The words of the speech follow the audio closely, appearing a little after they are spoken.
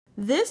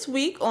This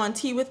week on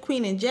Tea with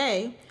Queen and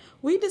Jay,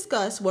 we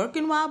discuss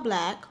working while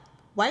black,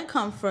 white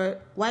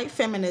comfort, white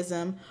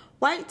feminism,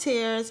 white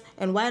tears,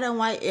 and white on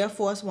white Air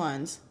Force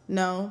Ones.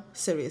 No,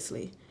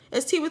 seriously.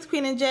 It's Tea with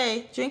Queen and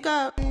Jay. Drink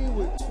up. Tea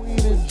with Queen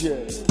and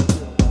Jay.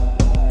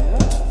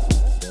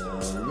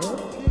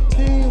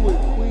 Tea with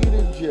Queen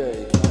and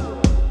Jay.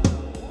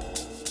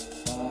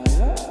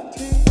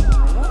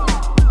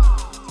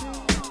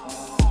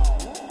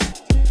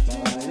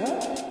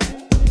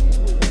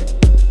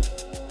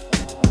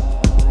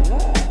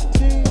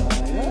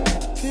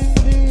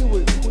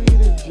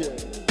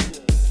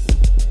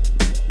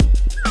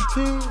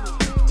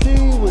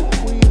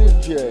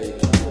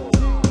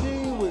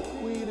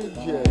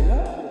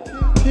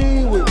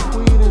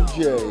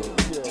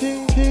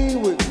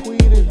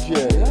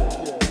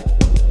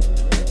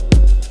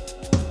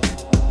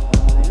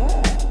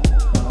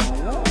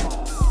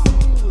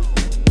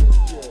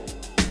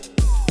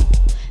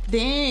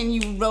 Then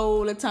you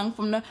roll the tongue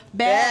from the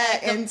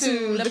back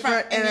into the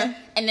front and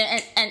then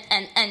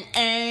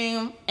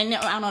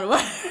I don't know the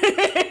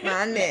word.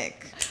 My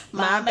neck,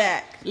 my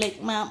back,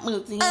 lick my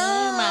moosey,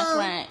 my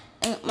crack,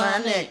 my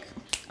neck.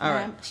 All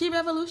right. She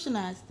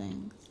revolutionized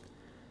things.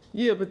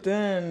 Yeah, but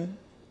then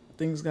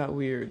things got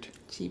weird.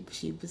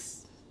 She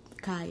was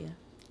Kaya.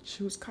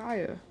 She was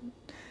Kaya.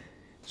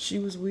 She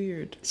was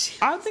weird.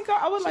 I think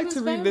I would like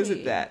to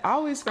revisit that. I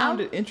always found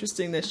it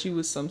interesting that she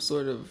was some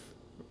sort of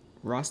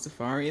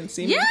Rastafarian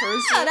seeming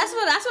person. Yeah, that's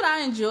what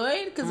I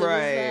enjoyed because it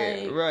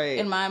was like,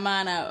 in my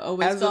mind, I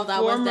always felt I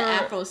was the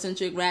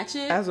Afrocentric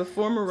ratchet. As a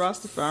former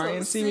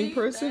Rastafarian seeming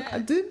person, I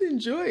did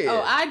enjoy it.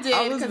 Oh, I did.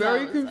 I was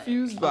very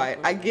confused by it.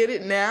 I get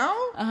it now,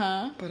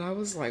 but I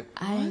was like,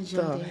 what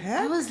the heck?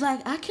 I was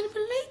like, I can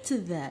relate to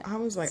that. I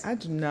was like, I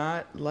do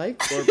not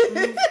like or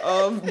approve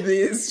of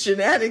these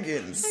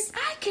shenanigans. Like,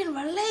 I can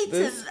relate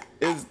to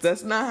that.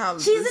 That's not how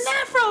she's an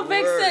Afro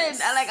vixen.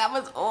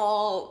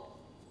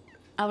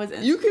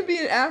 You can be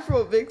an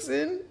Afro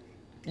vixen.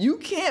 You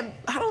can't.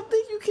 I don't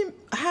think you can.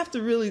 I have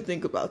to really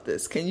think about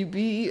this. Can you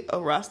be a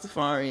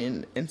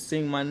Rastafarian and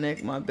sing my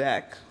neck, my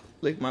back,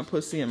 lick my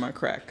pussy, and my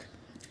crack?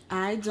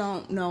 I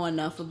don't know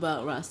enough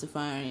about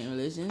Rastafarian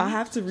religion. I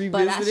have to revisit it.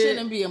 But I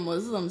shouldn't be a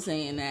Muslim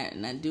saying that,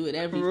 and I do it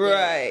every day.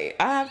 Right.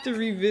 I have to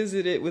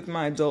revisit it with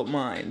my adult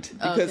mind.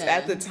 Because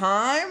at the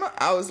time,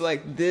 I was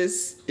like,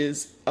 this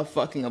is a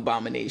fucking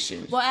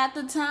abomination. Well, at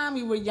the time,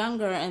 we were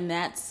younger, and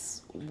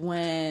that's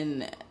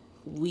when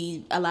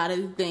a lot of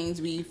the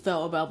things we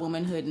felt about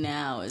womanhood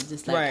now is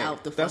just like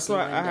out the fucking window. That's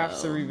why I have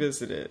to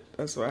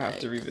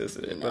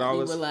revisit it. But I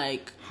was were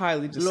like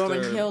highly disturbed.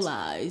 Lauryn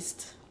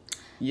Hillized.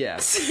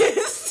 Yes.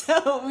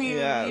 So we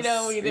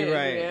didn't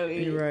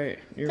really. You're right.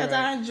 Because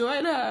I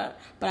enjoyed her,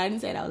 but I didn't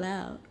say it out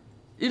loud.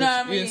 You know what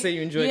I mean? You didn't say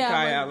you enjoyed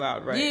Kaya out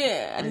loud, right?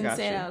 Yeah, I didn't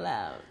say it out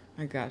loud.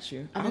 I got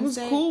you. I was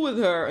cool with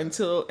her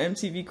until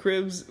MTV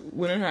Cribs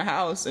went in her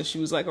house and she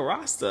was like a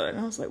Rasta. And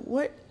I was like,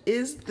 what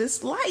is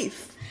this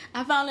life?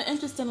 I found it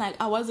interesting. Like,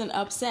 I wasn't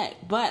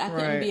upset, but I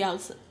couldn't be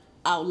out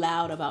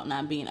loud about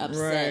not being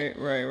upset.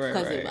 Right.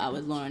 Because I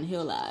was Lauryn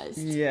Hillized.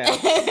 Yeah.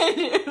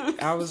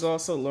 I was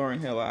also Lauryn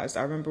Hillized.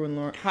 I remember when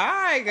Lauryn...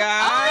 Hi,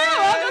 guys! Oh,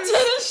 welcome to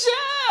the show!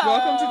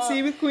 Welcome to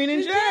Tea with Queen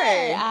and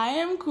Jay. I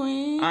am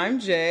Queen. I'm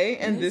Jay,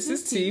 and this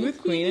is Tea with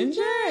Queen and Jay.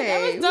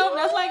 That was dope.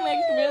 That's like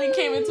really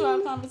came into our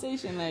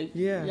conversation. Like,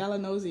 y'all are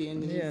nosy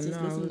and just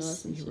listen to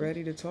us and shit.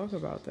 Ready to talk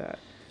about that.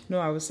 No,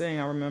 I was saying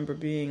I remember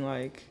being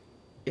like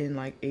in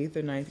like 8th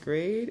or 9th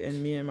grade,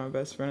 and me and my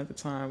best friend at the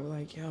time were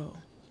like, yo,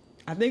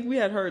 I think we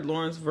had heard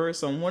Lauren's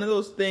verse on one of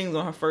those things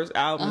on her first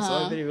album,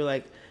 so we were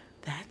like,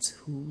 that's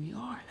who we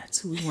are. That's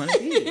who we want to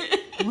be.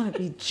 We want to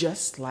be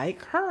just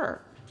like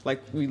her.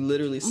 Like, we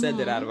literally said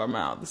that out of our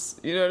mouths.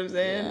 You know what I'm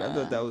saying? Yeah. I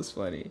thought that was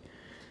funny.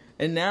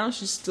 And now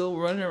she's still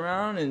running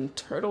around in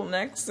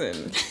turtlenecks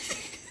and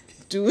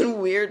doing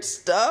weird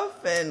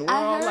stuff, and we're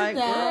all like,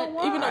 girl,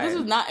 why? Even though this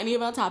was not any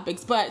of our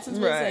topics, but since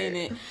we're saying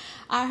it,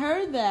 I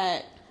heard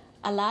that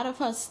a lot of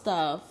her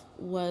stuff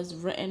was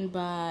written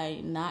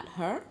by not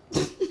her.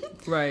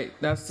 Right,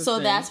 that's the thing. So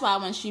that's why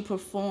when she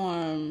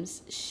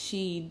performs,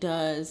 she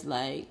does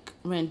like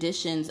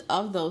renditions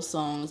of those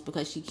songs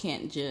because she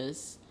can't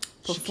just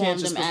perform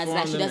them as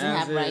that. She doesn't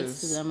have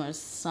rights to them or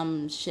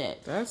some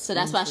shit. So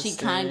that's why she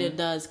kind of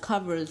does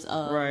covers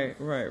of.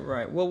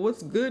 Right. Well,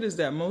 what's good is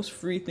that most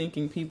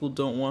free-thinking people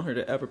don't want her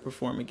to ever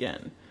perform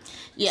again.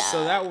 Yeah.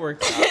 So that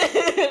worked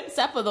out.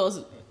 Except for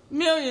those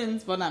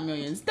millions, well, not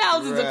millions,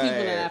 thousands of people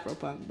in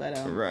Afropunk. But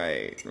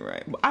Right.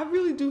 I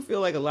really do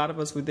feel like a lot of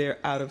us were there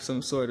out of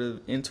some sort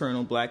of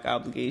internal black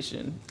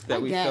obligation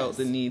that we felt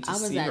the need to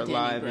see her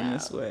live in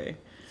this way.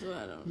 So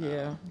I don't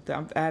know. Yeah,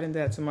 I'm adding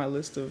that to my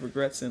list of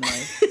regrets in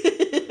life.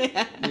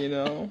 You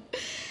know.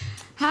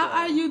 How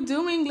are you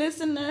doing,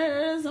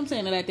 listeners? I'm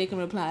saying it like they can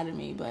reply to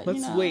me, but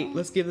let's wait.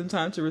 Let's give them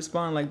time to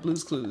respond, like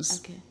Blue's Clues.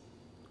 Okay.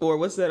 Or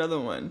what's that other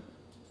one?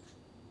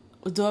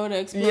 Dora the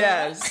Explorer.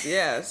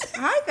 Yes.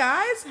 Hi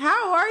guys,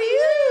 how are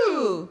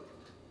you?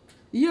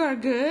 You're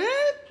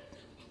good.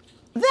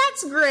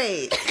 That's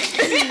great.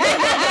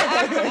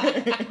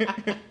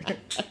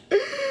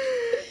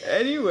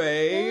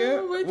 Anyway,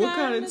 what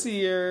kind of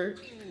tea are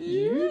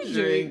you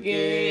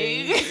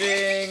drinking?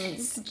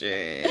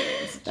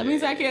 Jinx. That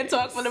means I can't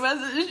talk for the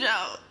rest of the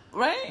show,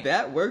 right?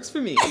 That works for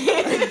me.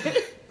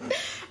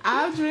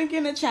 I'm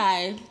drinking a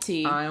chai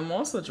tea. I am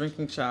also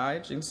drinking chai.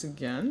 Jinx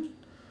again.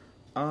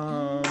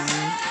 Good.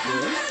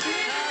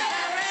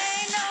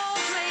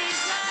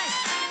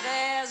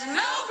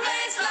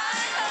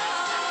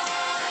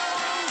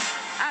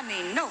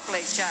 No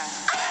place, child.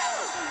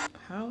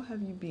 How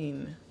have you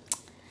been?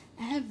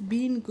 I have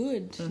been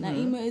good.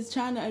 Naima is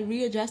trying to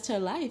readjust her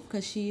life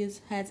because she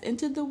has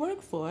entered the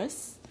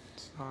workforce.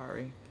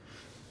 Sorry.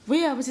 Well,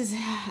 yeah,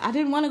 I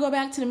didn't want to go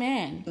back to the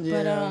man, but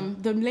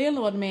the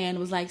landlord man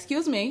was like,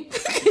 "Excuse me,"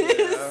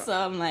 so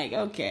I'm like,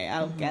 "Okay,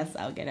 I guess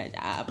I'll get a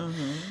job."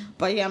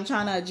 But yeah, I'm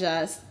trying to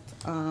adjust.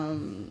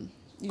 Doing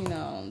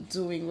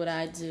what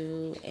I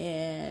do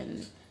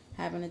and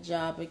having a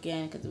job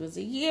again because it was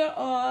a year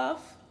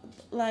off.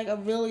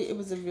 It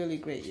was a really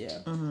great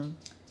year.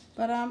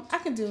 But I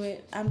can do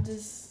it. I'm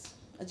just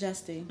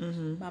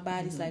adjusting. My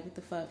body's like, what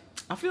the fuck?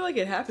 I feel like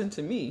it happened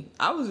to me.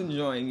 I was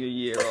enjoying your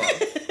year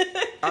off.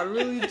 I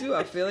really do.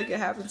 I feel like it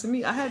happened to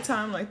me. I had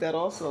time like that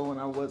also when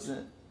I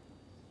wasn't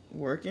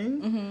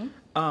working.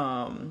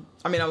 I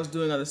mean, I was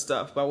doing other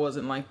stuff, but I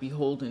wasn't like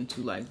beholden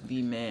to like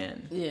the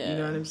man. Yeah. You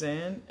know what I'm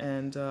saying?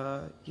 And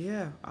I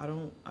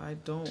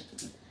don't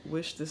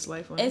wish this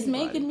life on It's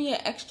anybody. making me an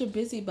extra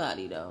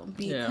busybody though,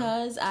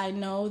 because I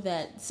know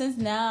that since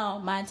now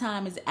my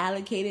time is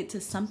allocated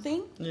to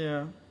something.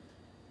 Yeah.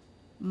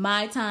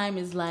 My time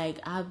is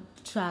like I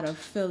try to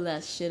fill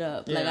that shit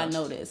up. Yeah. Like I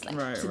noticed. Like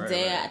Right.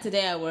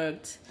 Today I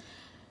worked.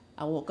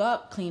 I woke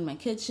up, cleaned my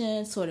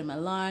kitchen, sorted my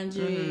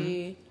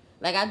laundry.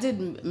 Like I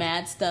did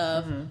mad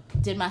stuff.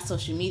 Did my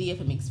social media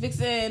for Mix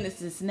Vixen, this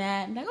and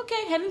that. I'm like,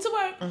 okay, heading to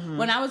work.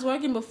 When I was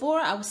working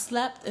before, I was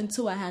slept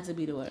until I had to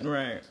be to work.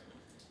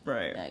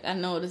 Right. Like I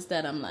noticed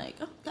that I'm like,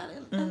 oh,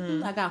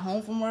 I got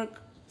home from work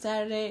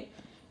Saturday,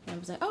 and I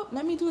was like, oh,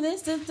 let me do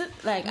this.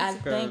 Like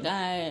that's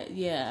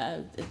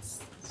it's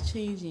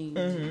changing.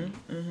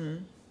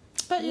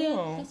 But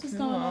yeah, that's what's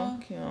going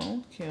on.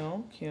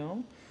 Kill.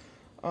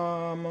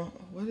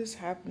 What is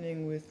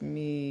happening with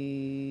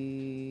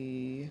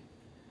me?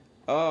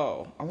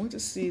 Oh, I went to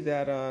see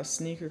that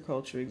sneaker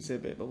culture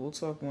exhibit, but we'll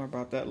talk more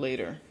about that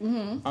later.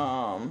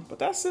 But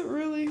that's it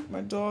really. My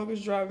dog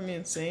is driving me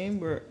insane.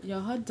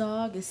 Her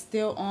dog is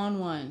still on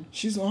one.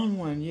 She's on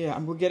one, yeah.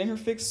 We're getting her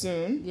fixed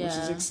soon, which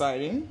is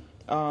exciting.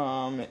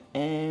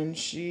 And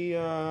she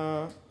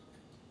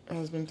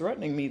has been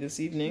threatening me this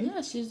evening.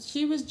 Yeah,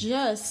 she was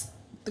just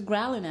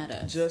growling at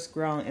us. Just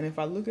growling. And if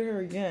I look at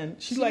her again,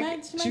 she's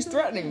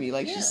threatening me.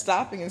 Like she's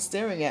stopping and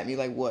staring at me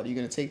like, what? Are you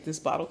going to take this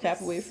bottle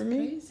cap away from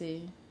me?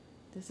 Crazy.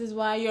 This is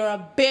why you're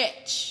a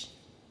bitch.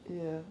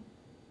 Yeah.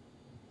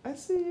 I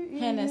see you.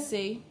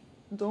 Hennessy.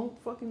 Don't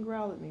fucking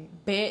growl at me.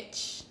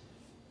 Bitch.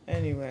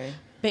 Anyway.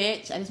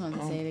 Bitch. I just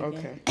wanted to say it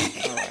again.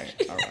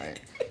 Okay. All right.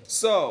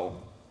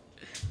 So,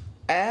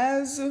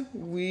 as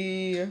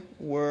we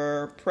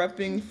were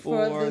prepping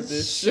for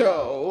this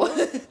show.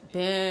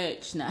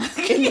 Bitch. Nah.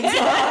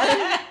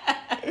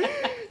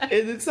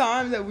 In the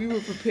time that we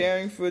were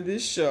preparing for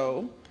this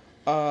show,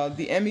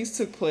 the Emmys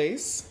took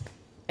place.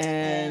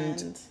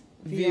 And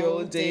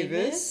Viola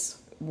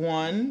Davis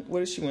won. What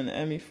did she win? The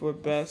Emmy for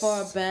best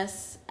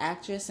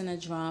actress in a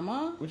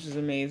drama, which is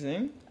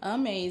amazing.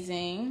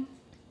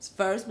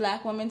 First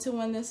black woman to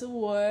win this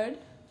award.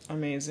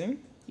 Amazing.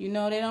 You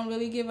know they don't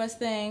really give us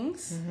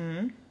things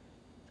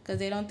because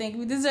they don't think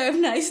we deserve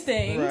nice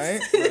things.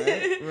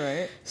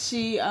 Right.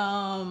 She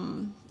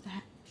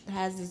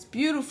has this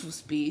beautiful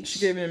speech. She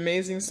gave an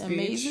amazing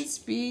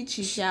speech.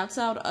 She shouts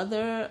out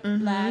other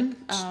black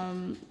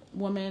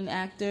woman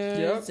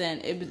actors,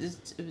 and it was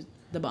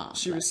the bomb.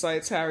 She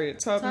recites Harriet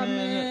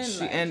Tubman.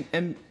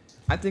 And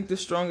I think the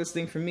strongest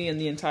thing for me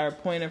and the entire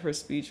point of her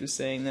speech was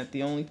saying that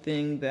the only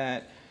thing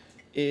that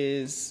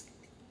is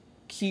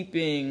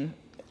keeping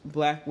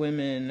black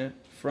women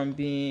from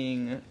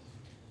being,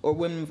 or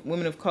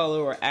women of color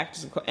or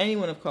actors of color,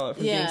 anyone of color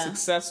from being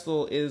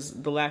successful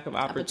is the lack of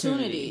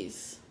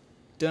opportunities.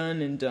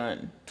 Done and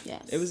done.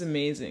 Yes. It was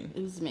amazing.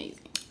 It was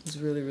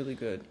really, really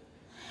good.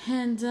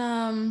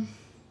 And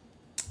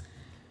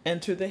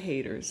enter the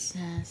haters.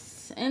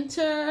 Yes.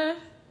 Enter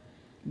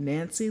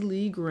Nancy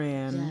Lee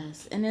Graham.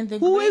 Yes. And then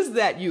who is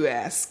that, you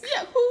ask?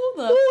 Yeah,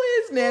 who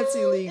is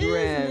Nancy Lee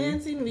Graham?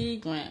 Nancy Lee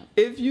Graham.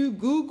 If you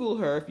Google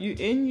her, if you're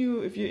in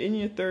your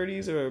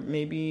 30s or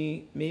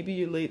maybe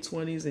your late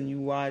 20s and you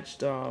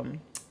watched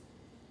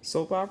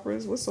soap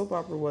operas, what soap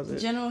opera was it?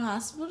 General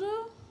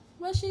Hospital?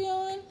 Was she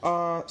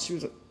on? She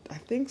was, I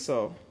think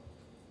so.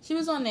 She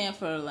was on there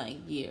for like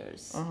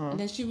years. And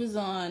then she was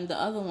on the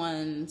other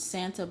one,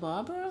 Santa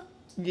Barbara.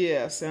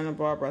 Yeah, Santa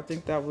Barbara. I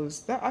think that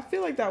was that. I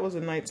feel like that was a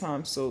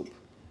nighttime soap.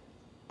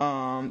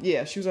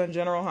 Yeah, she was on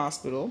General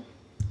Hospital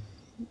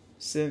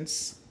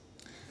since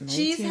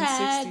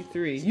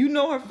 1963. You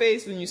know her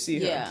face when you see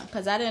her. Yeah,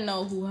 because I didn't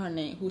know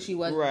who she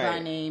was by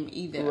name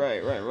either.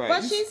 Right.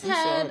 But she's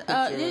had,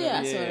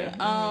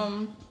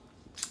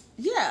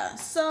 yeah.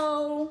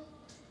 So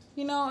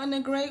You know, in the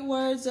great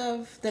words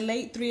of the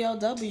late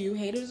 3LW,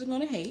 haters are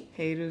gonna hate.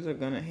 Haters are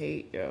gonna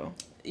hate, yo.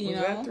 You Was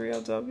know? that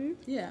 3LW?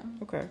 Yeah.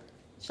 Okay.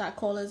 Shot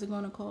callers are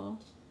gonna call.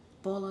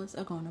 Ballers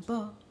are gonna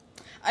ball.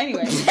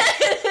 Anyway.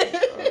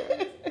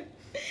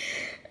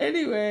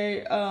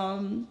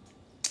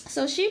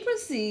 So she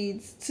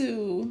proceeds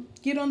to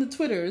get on the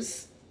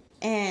Twitters,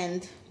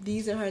 and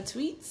these are her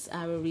tweets.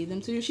 I will read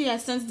them to you. She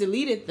has since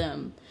deleted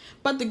them,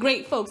 but the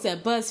great folks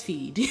at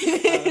BuzzFeed.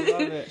 I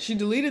love it. She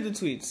deleted the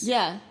tweets.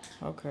 Yeah.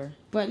 Okay.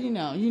 But you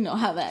know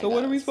how that So goes.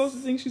 what are we supposed to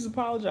think she's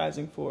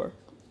apologizing for?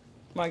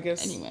 I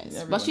guess.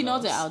 Anyways, but she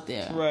knows they're out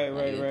there. Right.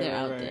 They're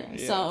out there.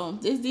 Yeah. So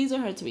these are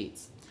her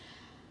tweets.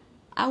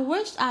 I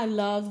wished I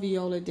loved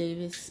Viola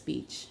Davis'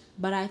 speech,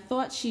 but I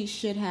thought she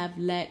should have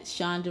let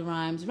Shonda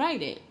Rhimes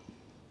write it.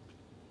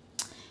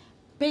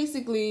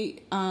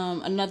 Basically,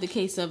 another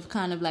case of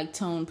kind of like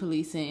tone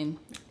policing.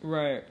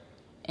 Right.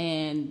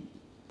 And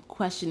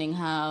questioning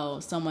how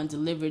someone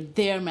delivered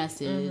their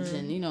message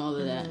and all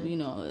of that.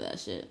 All of that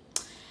shit.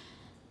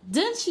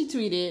 Then she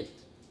tweeted,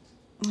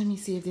 let me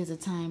see if there's a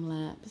time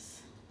lapse.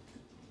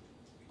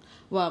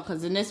 Well,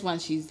 because in this one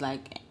she's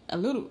like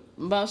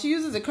she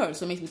uses a curse,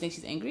 so it makes me think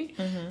she's angry.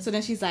 So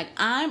then she's like,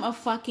 I'm a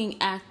fucking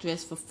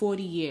actress for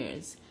 40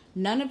 years.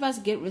 None of us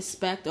get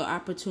respect or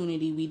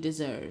opportunity we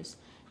deserve.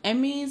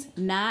 Emmys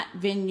not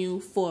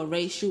venue for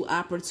racial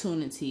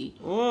opportunity.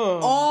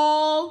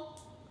 Whoa.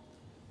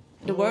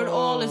 The word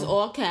all is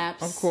all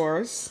caps. Of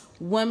course.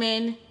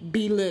 Women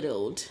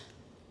belittled.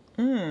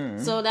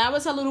 So that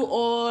was her little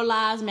all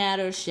lives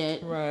matter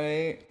shit.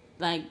 Right.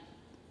 Like,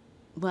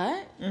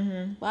 what?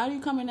 Why are you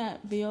coming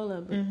at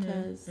Viola?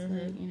 Because,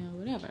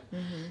 whatever.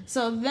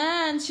 So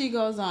then she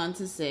goes on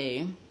to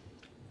say,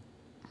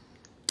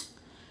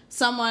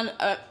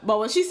 but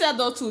when she said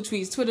those two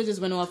tweets, Twitter just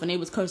went off and they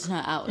was cursing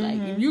her out. Like,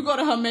 if you go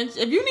to her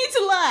if you need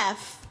to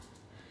laugh,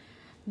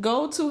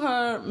 go to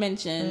her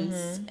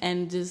mentions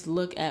and just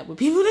look at what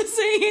people are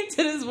saying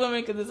to this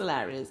woman because it's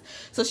hilarious.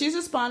 So she's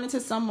responding to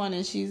someone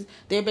and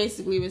they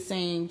basically was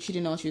saying she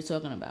didn't know what she was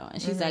talking about.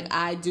 And she's like,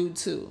 I do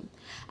too.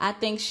 I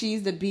think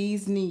she's the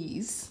bee's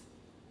knees.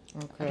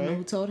 Okay. I don't know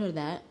who told her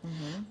that.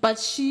 But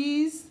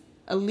she's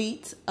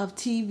elite of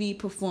TV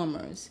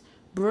performers.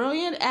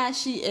 Brilliant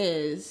as she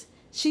is,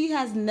 she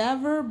has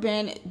never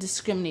been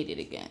discriminated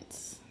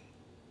against.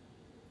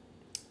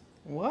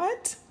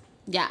 What?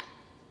 Yeah.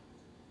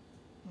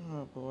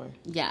 Oh, boy.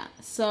 Yeah.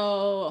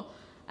 So,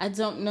 I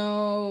don't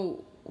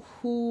know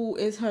who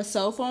is her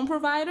cell phone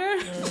provider.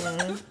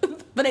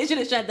 But they should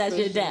have shut that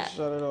shit down.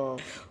 Shut it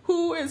off.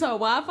 Who is her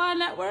Wi-Fi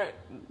network?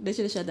 They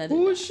should have shut that down.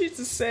 Who is she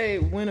to say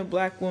when a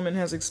black woman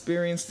has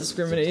experienced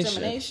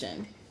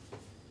discrimination?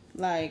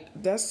 Like,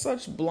 that's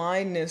such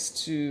blindness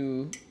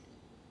to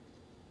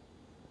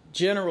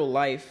general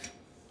life.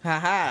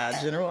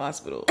 General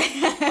Hospital.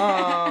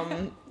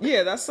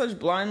 Yeah, that's such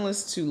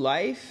blindness to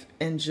life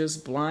and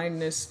just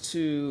blindness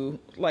to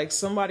like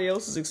somebody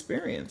else's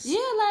experience. Yeah,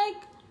 like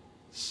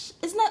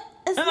it's not.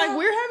 Like,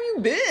 where have you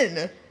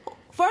been?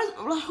 First,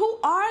 who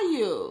are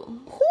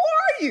you? Who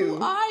are you?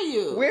 Who are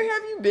you? Where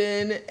have you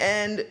been?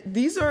 And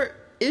these are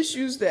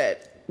issues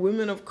that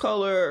women of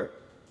color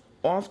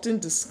often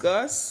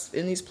discuss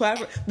in these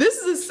platforms.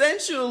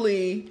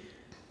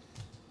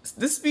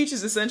 This speech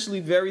is essentially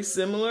very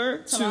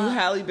similar to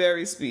Halle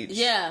Berry's speech.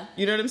 Yeah.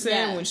 You know what I'm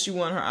saying? Yeah. When she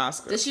won her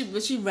Oscar.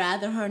 Would she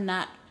rather her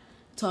not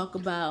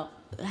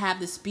have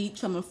the speech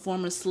from a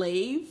former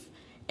slave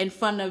in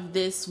front of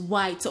this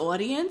white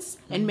audience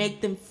and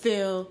make them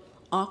feel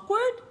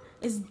awkward?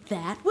 Is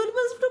that what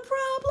was the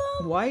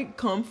problem? White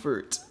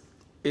comfort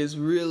is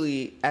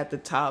really at the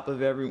top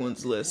of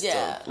everyone's list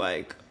of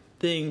like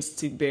things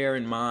to bear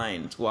in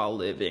mind while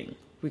living.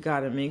 We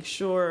gotta make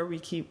sure we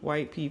keep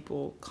white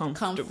people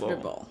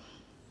comfortable.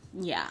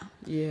 Yeah.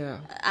 Yeah.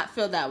 I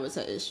feel that was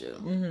her issue.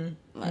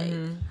 Like,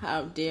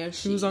 how dare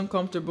she? She was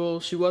uncomfortable.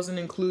 She wasn't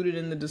included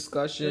in the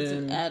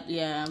discussion.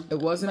 It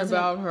wasn't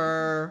about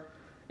her.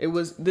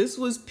 This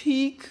was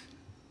peak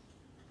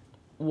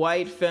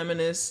white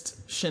feminist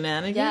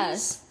shenanigans.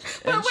 Yes.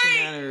 But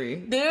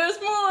wait,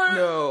 there's more.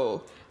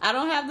 No. I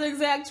don't have the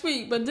exact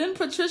tweet, but then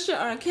Patricia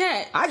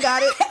Arquette. I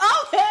got it.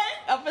 Okay.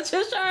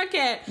 Patricia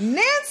Arquette.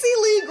 Nancy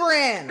Lee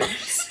Graham,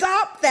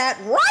 stop that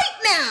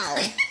right now.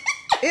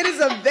 It is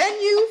a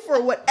venue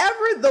for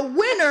whatever the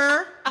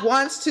winner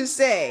wants to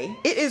say.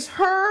 It is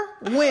her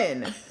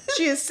win.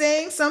 She is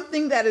saying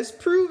something that is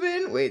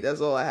proven. Wait,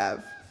 that's all I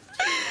have.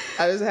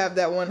 I just have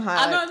that one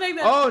highlight. I don't think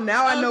that. Oh,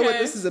 now I know what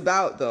this is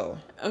about, though.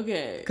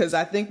 Okay. Because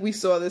I think we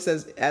saw this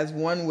as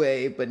one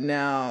way, but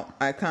now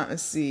I kind of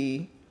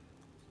see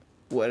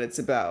what it's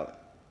about.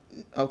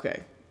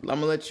 Okay,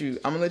 I'm gonna let you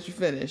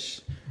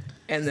finish,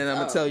 and then I'm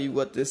gonna tell you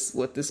what this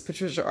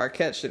Patricia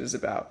Arquette shit is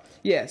about.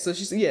 Yeah, so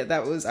she said,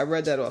 I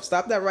read that off.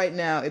 Stop that right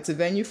now. It's a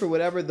venue for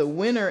whatever the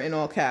winner in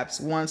all caps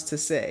wants to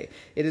say.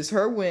 It is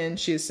her win.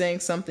 She is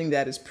saying something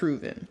that is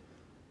proven.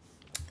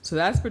 So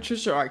that's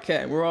Patricia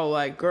Arquette. We're all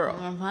like, girl.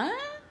 What?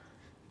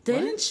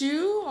 Didn't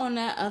you on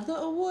that other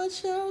award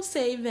show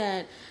say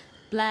that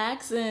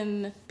blacks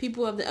and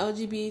people of the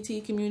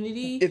LGBT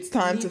community. It's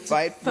time to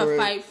fight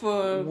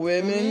for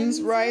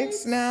women's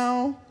rights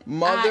now.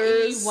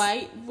 Mothers,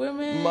 white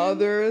women,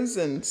 mothers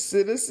and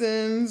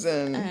citizens,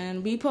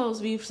 and we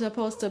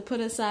supposed to put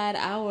aside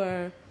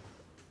our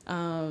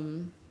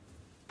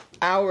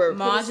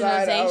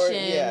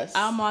marginalization,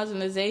 our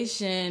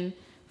marginalization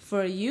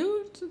for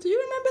you. Do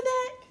you remember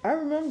that? I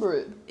remember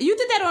it. You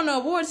did that on the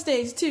award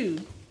stage too.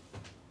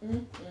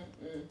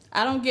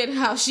 I don't get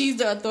how she's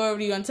the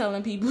authority on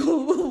telling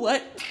people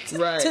what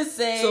to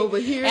say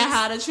and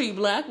how to treat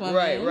black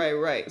women.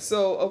 Right.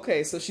 So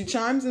she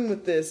chimes in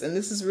with this, and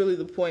this is really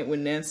the point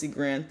when Nancy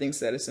Grant thinks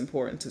that it's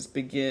important to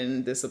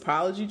begin this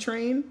apology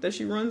train that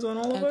she runs on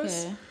all of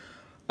us.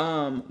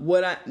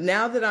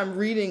 Now that I'm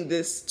reading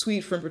this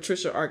tweet from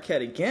Patricia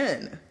Arquette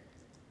again,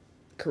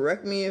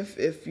 correct me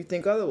if you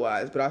think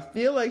otherwise, but I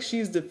feel like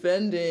she's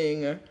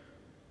defending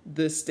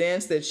the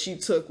stance that she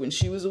took when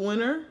she was a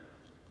winner.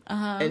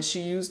 And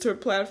she used her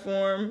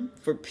platform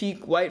for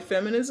peak white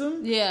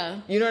feminism. Yeah.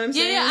 You know what I'm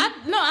saying?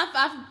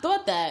 I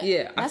thought that.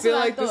 Yeah, I feel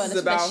like this is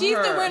about her. She's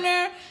the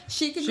winner.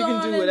 She can go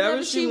on do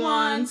whatever she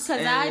wants.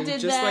 Because I did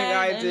just that. Like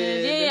I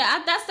did.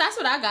 That's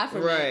what I got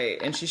from it. Right,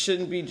 and she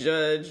shouldn't be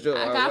judged or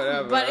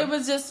whatever. But it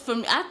was just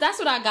from... that's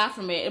what I got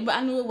from it. But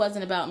I knew it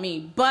wasn't about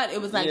me. But it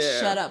was like,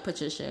 shut up,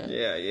 Patricia.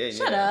 Yeah.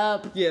 Shut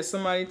up. Yeah,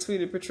 somebody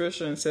tweeted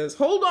Patricia and says,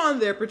 hold on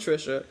there,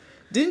 Patricia.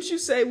 Didn't you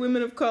say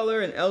women of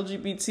color and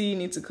LGBT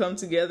need to come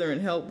together and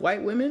help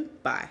white women?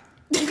 Bye.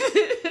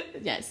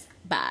 Yes,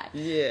 bye.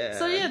 Yeah.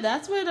 So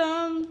that's what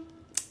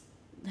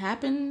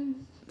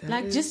happened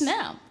just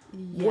now.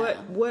 Yeah.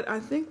 What I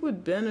think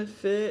would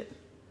benefit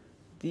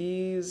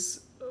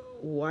these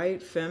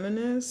white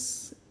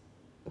feminists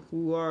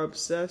who are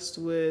obsessed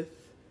with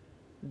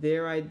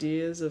their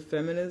ideas of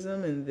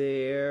feminism and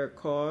their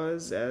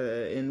cause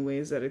in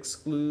ways that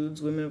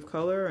excludes women of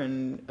color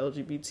and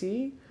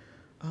LGBT.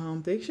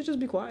 They should just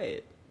be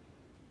quiet,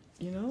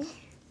 you know?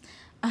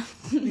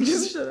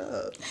 Just shut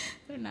up.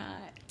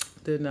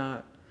 They're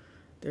not.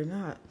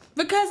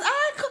 Because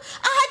I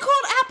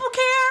called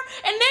AppleCare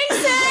and they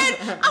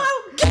said,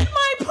 I'll get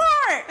my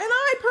part. And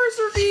I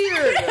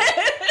persevered.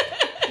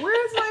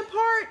 Where's my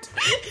part?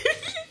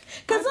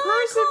 Because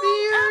I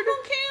called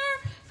AppleCare.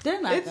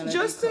 They're not It's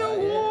just an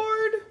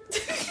award.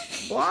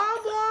 Blah,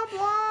 blah,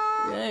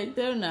 blah.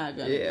 They're not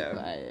going to be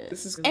quiet.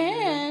 This is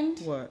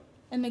what?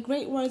 In the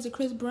great words of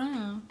Chris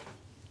Brown,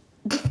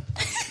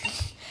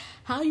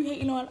 how you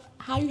hating on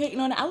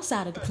the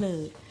outside of the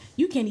club?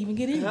 You can't even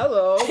get in.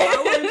 Hello, why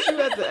weren't you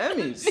at the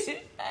Emmys?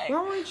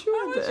 Why weren't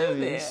you at the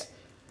Emmys?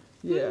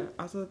 Yeah,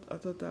 I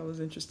thought that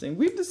was interesting.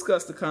 We've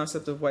discussed the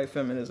concept of white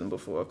feminism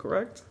before,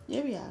 correct?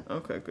 Yeah, we have.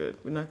 Okay, good.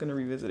 We're not going to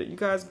revisit it. You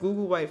guys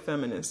Google white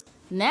feminist.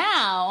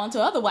 Now, onto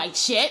other white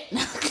shit.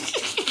 Onto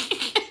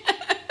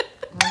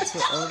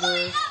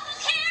other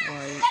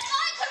white...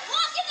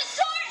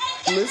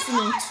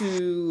 Listening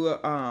to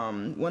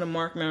one of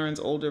Marc Maron's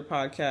older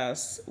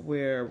podcasts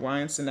where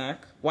Wyatt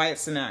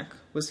Cenac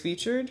was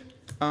featured,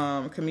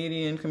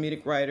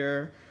 comedic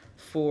writer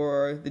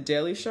for The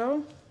Daily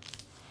Show,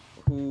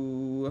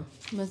 who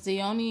was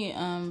the only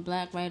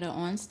black writer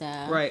on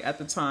staff. Right, at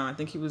the time. I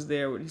think he was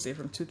there, what did he say,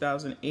 from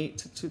 2008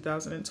 to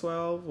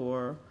 2012,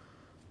 or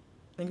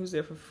I think he was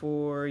there for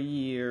 4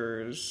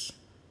 years.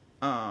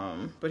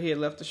 But he had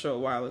left the show a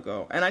while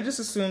ago. And I just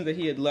assumed that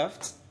he had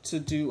left to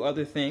do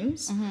other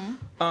things.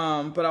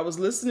 But I was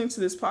listening to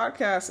this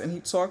podcast and he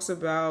talks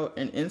about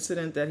an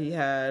incident that he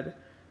had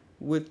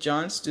with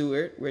Jon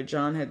Stewart, where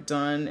Jon had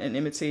done an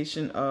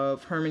imitation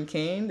of Herman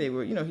Cain. They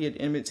were, he had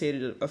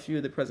imitated a few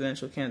of the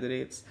presidential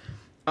candidates.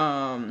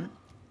 And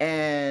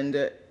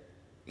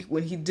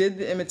when he did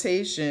the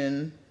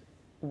imitation,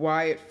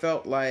 Wyatt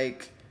felt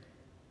like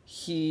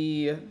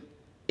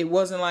it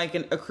wasn't like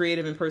a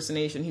creative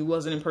impersonation. He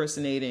wasn't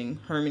impersonating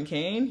Herman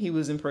Cain. He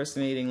was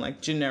impersonating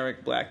like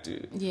generic black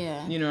dude.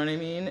 Yeah. You know what I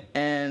mean?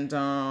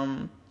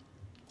 And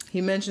he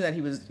mentioned that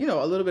he was,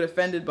 a little bit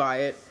offended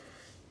by it.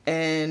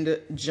 And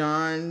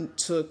Jon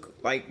took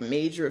like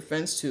major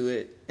offense to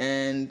it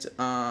and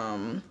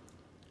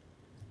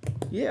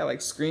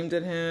screamed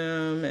at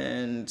him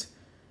and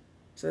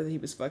said that he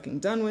was fucking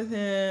done with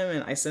him,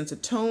 and I sense a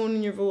tone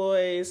in your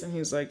voice. And he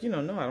was like, no,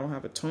 I don't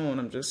have a tone.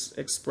 I'm just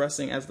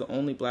expressing, as the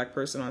only black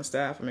person on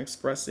staff, I'm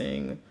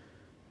expressing,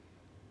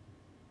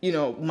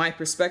 my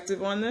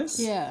perspective on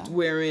this. Yeah.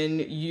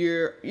 Wherein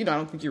you're, I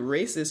don't think you're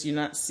racist. You're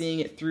not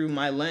seeing it through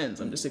my lens.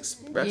 I'm just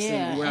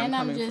expressing where I'm coming from. And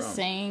I'm just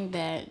saying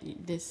that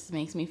this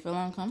makes me feel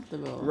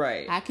uncomfortable.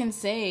 Right. I can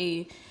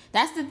say...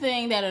 That's the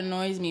thing that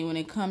annoys me when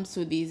it comes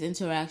to these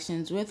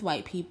interactions with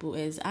white people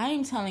is I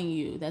am telling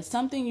you that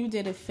something you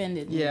did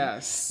offended me.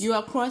 Yes. You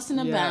are crossing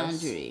a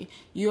boundary.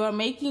 You are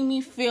making me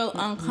feel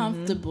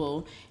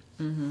uncomfortable.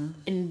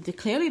 And they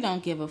clearly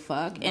don't give a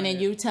fuck. Right. And then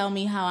you tell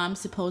me how I'm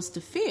supposed to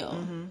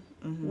feel.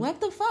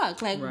 What the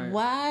fuck? Like,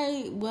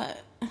 why?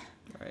 What?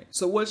 Right.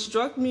 So what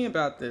struck me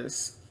about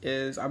this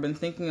is I've been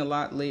thinking a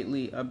lot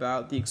lately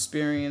about the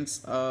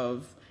experience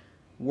of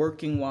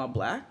working while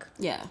black.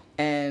 Yeah.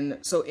 And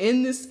so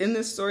in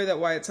this story that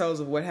Wyatt tells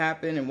of what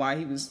happened and why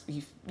he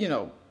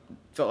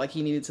felt like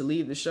he needed to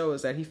leave the show,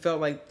 is that he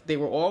felt like they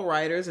were all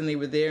writers and they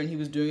were there and he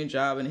was doing a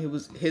job, and it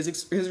was his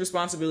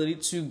responsibility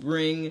to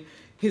bring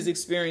his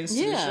experience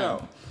to the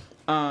show.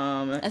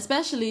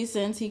 Especially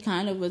since he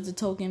kind of was a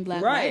token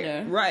black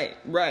writer.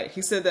 Right.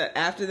 He said that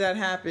after that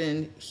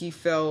happened, he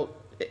felt,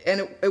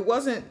 and it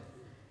wasn't,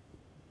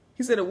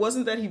 he said it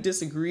wasn't that he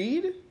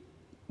disagreed,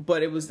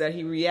 but it was that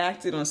he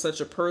reacted on such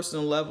a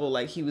personal level,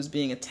 like he was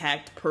being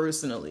attacked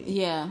personally.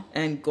 Yeah.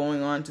 And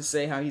going on to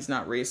say how he's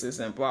not racist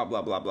and blah,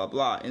 blah, blah, blah,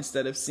 blah,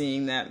 instead of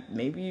seeing that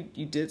maybe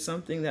you did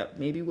something that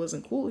maybe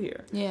wasn't cool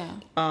here. Yeah.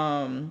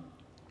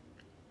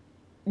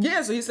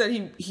 Yeah, so he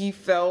said he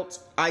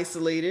felt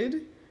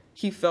isolated.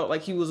 He felt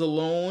like he was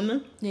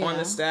alone on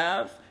the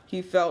staff.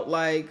 He felt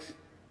like,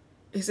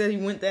 he said he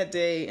went that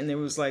day and there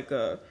was like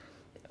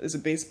there's a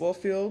baseball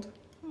field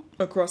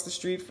across the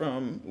street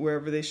from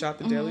wherever they shot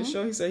the Daily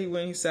Show. He said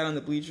he sat on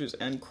the bleachers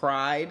and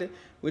cried,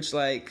 which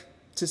like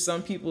to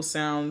some people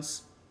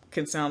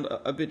can sound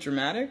a bit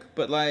dramatic,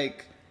 but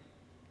like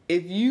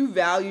if you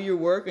value your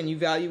work and you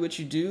value what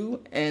you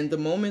do, and the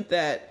moment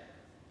that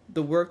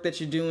the work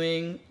that you're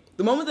doing,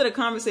 the moment that a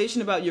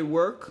conversation about your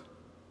work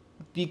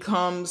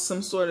becomes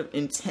some sort of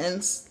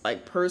intense,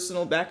 like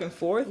personal back and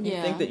forth, you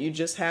think that you're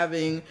just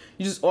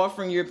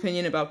offering your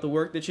opinion about the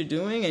work that you're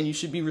doing and you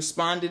should be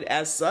responded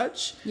as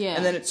such. Yeah.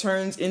 And then it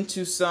turns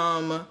into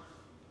something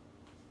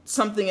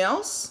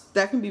else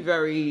that can be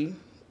very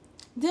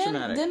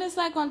traumatic. Then it's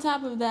like on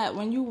top of that,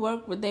 when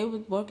you they were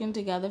working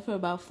together for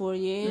about 4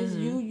 years,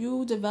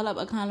 you develop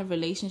a kind of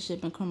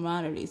relationship and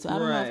camaraderie. So I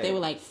don't know if they were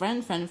like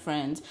friends,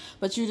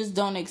 but you just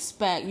don't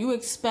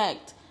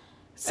expect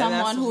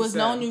someone who has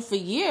known you for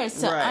years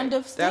to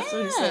understand. That's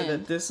what he said,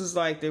 that this is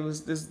like, there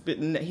was this bit,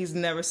 he's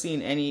never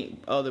seen any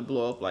other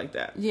blow up like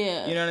that.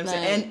 Yeah. You know what I'm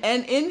saying?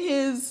 And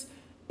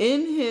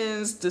in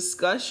his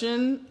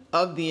discussion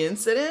of the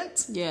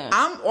incident,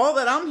 all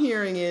that I'm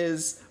hearing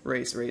is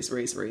race.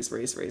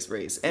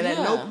 And at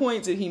no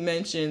point did he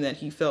mention that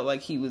he felt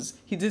like he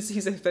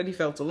said he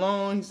felt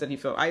alone, he said he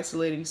felt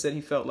isolated, he said he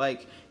felt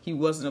like he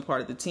wasn't a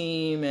part of the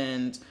team,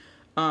 and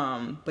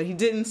but he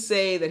didn't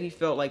say that he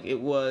felt like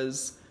it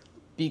was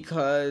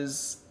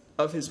because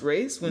of his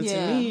race, when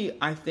to me,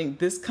 I think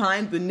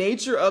the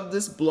nature of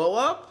this blow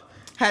up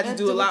had to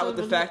do a lot with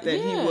the fact that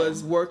he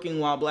was working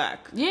while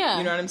black. Yeah.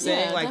 You know what I'm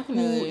saying? Yeah, like,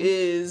 definitely. Who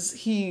is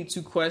he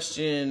to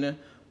question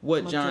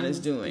what John is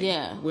doing?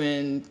 Yeah.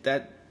 When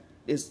that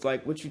is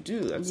like what you do.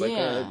 That's like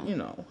a,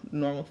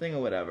 normal thing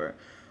or whatever.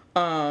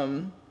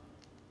 But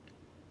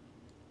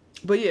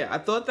yeah, I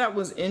thought that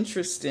was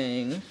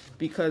interesting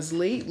because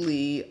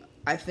lately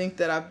I think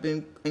that I've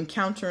been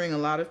encountering a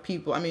lot of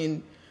people. I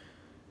mean,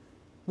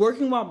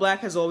 working while black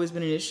has always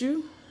been an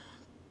issue.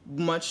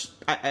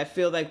 I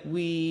feel like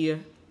we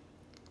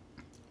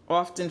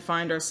often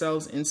find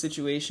ourselves in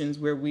situations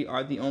where we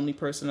are the only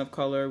person of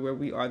color, where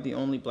we are the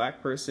only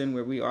black person,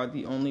 where we are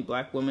the only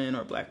black woman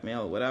or black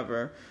male or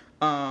whatever.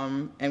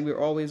 And we're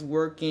always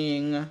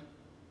working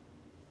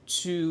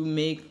to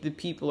make the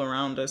people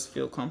around us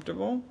feel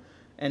comfortable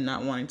and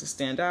not wanting to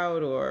stand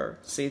out or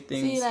say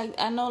things. See, like,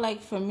 I know,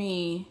 like, for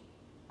me,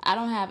 I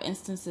don't have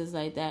instances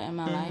like that in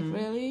my life,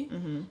 really.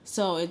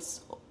 So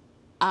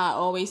I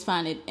always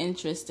find it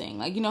interesting.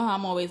 Like, you know how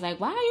I'm always like,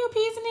 why are you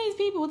appeasing these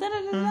people? Da,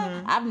 da, da,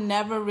 da. I've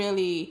never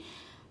really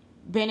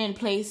been in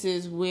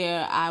places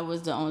where I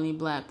was the only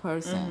black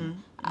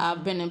person.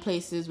 I've been in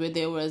places where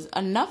there was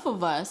enough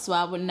of us so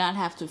I would not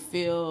have to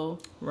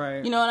feel...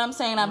 Right. You know what I'm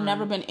saying? I've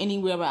never been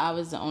anywhere where I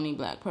was the only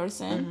black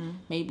person.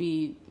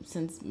 Maybe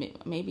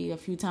a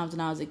few times when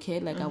I was a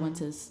kid, like I went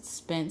to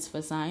Spence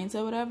for science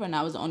or whatever, and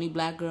I was the only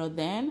black girl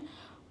then.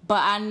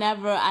 But I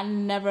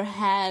never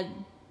had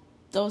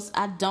those...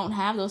 I don't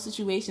have those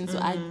situations, so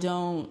I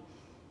don't...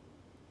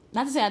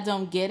 Not to say I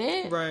don't get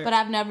it, but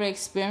I've never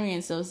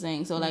experienced those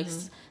things. So, like,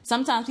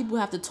 sometimes people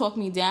have to talk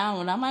me down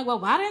when I'm like, well,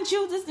 why didn't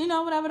you just,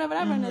 whatever.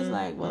 And it's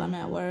like, well, I'm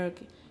at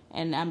work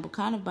and I'm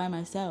kind of by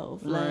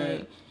myself.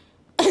 Like,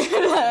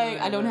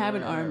 I don't have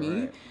an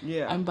army.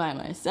 Yeah. I'm by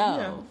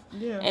myself.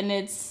 Yeah. And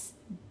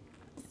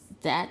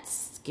that's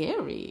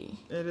scary.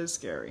 It is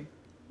scary.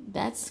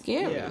 That's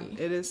scary. Yeah,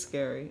 it is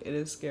scary.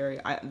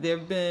 There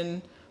have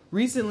been...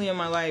 Recently in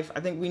my life,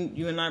 I think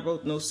you and I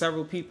both know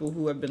several people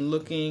who have been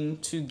looking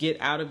to get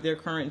out of their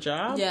current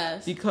job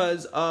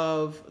because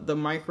of the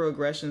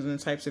microaggressions and the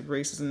types of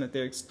racism that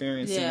they're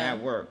experiencing at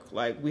work.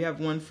 Like, we have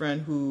one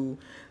friend who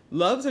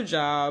loves her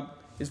job,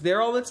 is there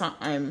all the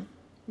time.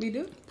 We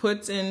do?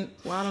 Puts in,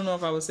 well, I don't know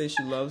if I would say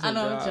she loves her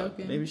job. I'm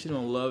joking. Maybe she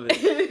don't love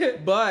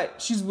it.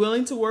 But she's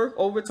willing to work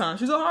overtime.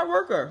 She's a hard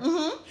worker.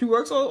 She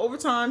works all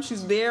overtime.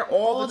 She's there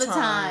all the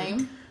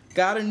time.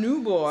 Got a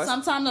new boss.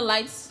 Sometimes the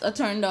lights are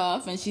turned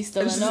off and she's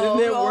still in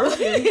there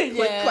working,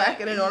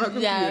 clacking it on her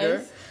computer.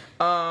 Yes.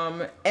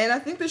 And I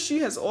think that she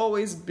has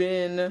always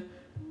been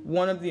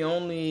one of the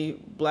only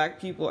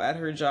black people at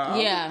her job.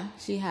 Yeah,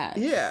 she has.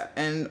 Yeah,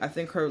 and I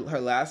think her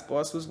last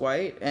boss was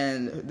white,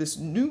 and this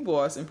new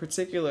boss in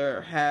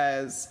particular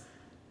has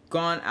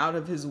gone out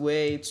of his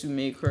way to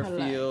make her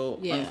feel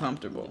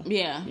uncomfortable.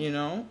 Yeah. You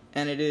know?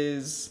 And it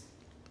is,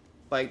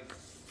 like,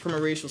 from a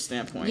racial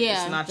standpoint.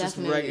 Yeah, it's not just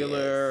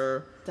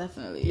regular,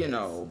 you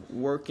know,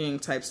 working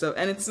type stuff.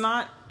 And it's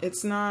not, I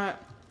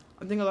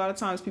think a lot of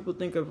times people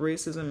think of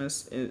racism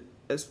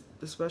as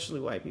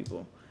especially white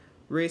people,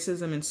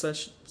 racism in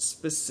such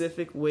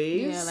specific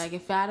ways. Yeah, like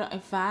if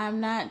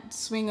I'm not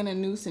swinging a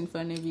noose in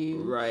front of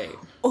you, right,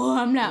 or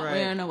I'm not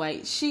wearing a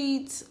white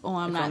sheet, or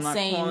I'm not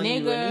saying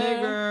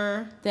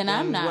nigger, then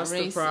I'm not what's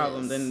racist. What's the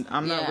problem? Then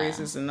I'm not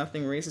racist, and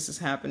nothing racist is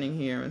happening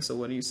here. And so,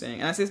 what are you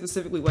saying? And I say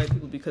specifically white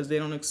people because they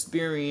don't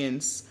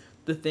experience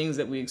the things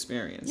that we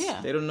experience.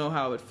 Yeah. They don't know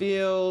how it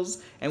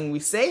feels. And when we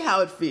say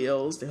how it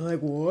feels, they're like,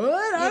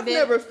 what? I've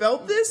never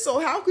felt this, so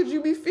how could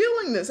you be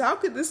feeling this? How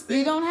could this thing...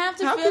 You don't have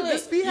to how feel could it.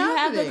 this be happening? You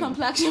have the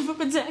complexion for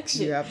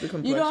protection. You have the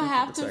complexion You don't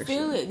have for protection.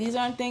 to feel it. These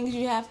aren't things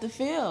you have to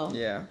feel.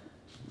 Yeah.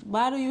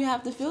 Why do you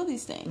have to feel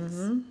these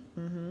things?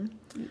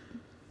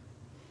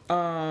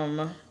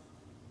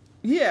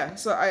 Yeah,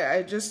 so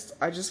I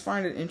just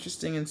find it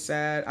interesting and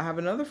sad. I have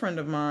another friend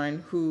of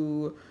mine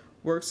who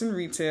works in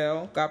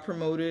retail, got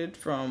promoted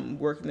from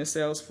working the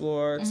sales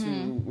floor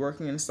to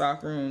working in the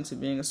stock room to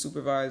being a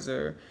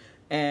supervisor,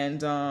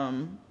 and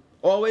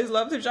always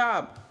loved her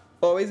job,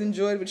 always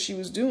enjoyed what she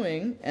was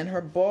doing. And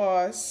her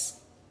boss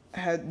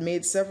had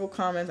made several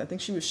comments. I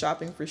think she was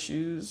shopping for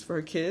shoes for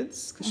her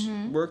kids because she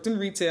worked in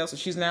retail, so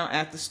she's now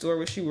at the store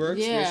where she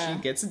works, where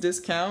she gets a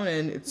discount,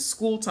 and it's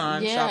school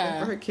time shopping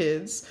for her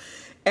kids.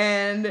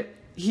 And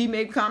he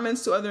made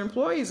comments to other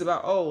employees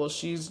about, oh, well,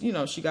 she's, you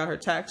know, she got her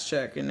tax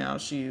check and now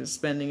she's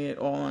spending it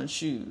all on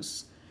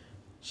shoes.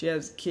 She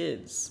has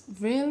kids.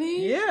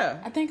 Really? Yeah.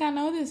 I think I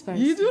know this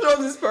person. You do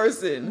know this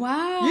person.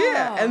 Wow.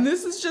 Yeah. And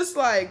this is just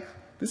like,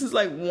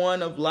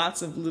 one of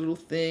lots of little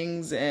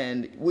things.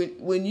 And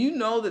when you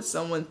know that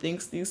someone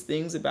thinks these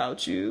things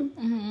about you,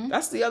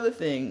 that's the other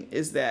thing,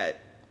 is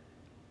that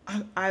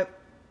I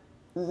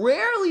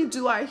rarely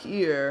do I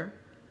hear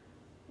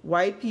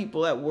white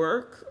people at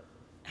work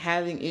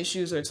having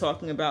issues or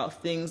talking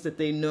about things that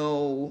they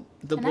know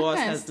the boss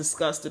has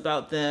discussed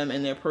about them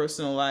and their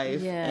personal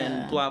life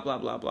and blah, blah,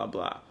 blah, blah,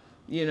 blah.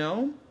 You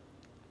know?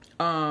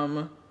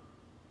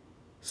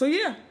 So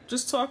yeah,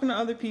 just talking to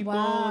other people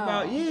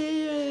about,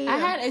 I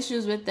had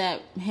issues with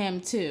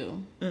him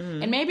too.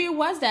 And maybe it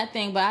was that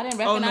thing, but I didn't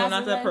recognize it. Oh, no,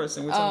 not that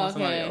person. We're talking about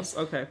somebody else.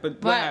 Okay, but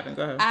what happened?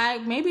 Go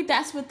ahead. Maybe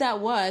that's what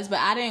that was, but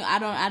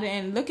I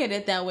didn't look at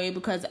it that way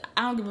because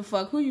I don't give a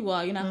fuck who you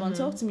are. You're not going to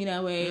talk to me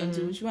that way and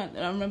do what you want.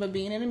 I remember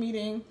being in a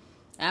meeting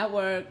at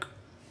work.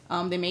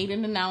 They made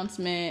an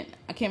announcement.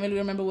 I can't really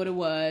remember what it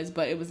was,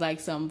 but it was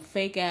like some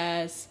fake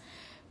ass,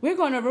 we're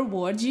going to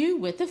reward you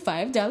with a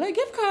 $5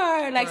 gift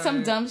card. Like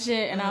some dumb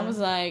shit. And I was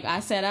like,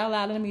 I said out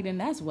loud in the meeting,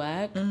 that's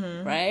whack.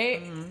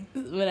 Right?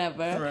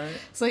 Whatever. Right.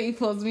 So he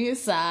pulls me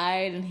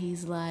aside and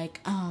he's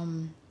like,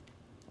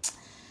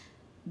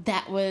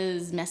 that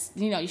was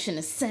you shouldn't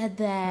have said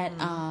that.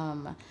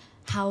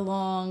 How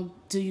long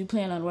do you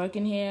plan on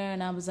working here?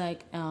 And I was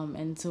like,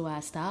 until I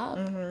stop.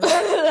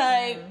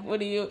 Like, what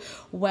do you?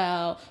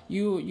 Well,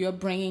 you're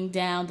bringing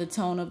down the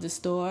tone of the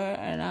store.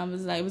 And I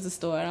was like, it was a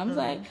store. And I was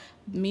like,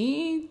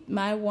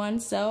 my one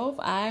self,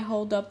 I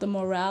hold up the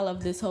morale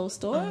of this whole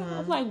store.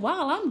 I'm like,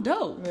 wow, I'm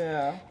dope.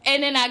 Yeah.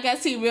 And then I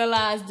guess he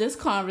realized this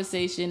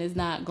conversation is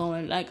not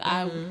going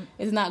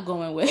it's not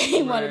going where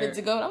he wanted it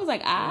to go. And I was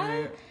like,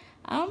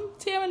 I'm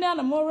tearing down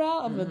the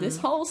morale of this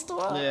whole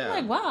store. Yeah. I'm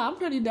like, wow, I'm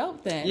pretty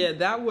dope then. Yeah,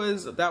 that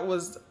was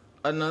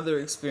another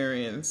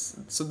experience.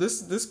 So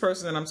this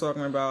person that I'm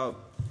talking about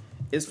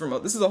is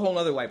this is a whole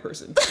other white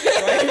person.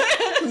 Right?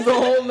 This is a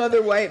whole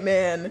other white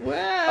man.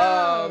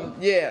 Wow.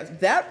 Yeah,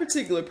 that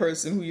particular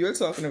person who you're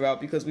talking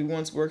about, because we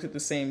once worked at the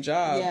same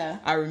job,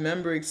 I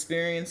remember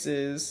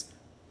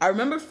I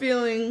remember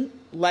feeling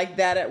like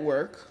that at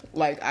work,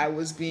 like I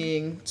was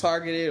being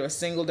targeted or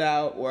singled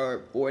out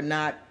or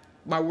not.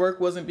 My work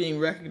wasn't being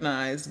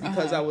recognized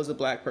because I was a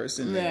black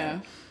person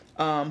there.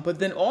 But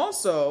then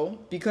also,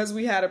 because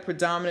we had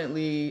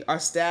our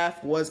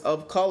staff was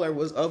of color,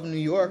 was of New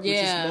York, which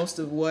is most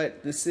of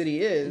what the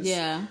city is.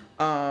 Yeah.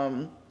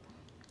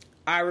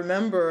 I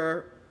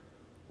remember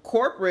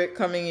corporate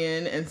coming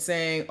in and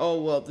saying,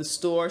 oh, well, the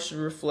store should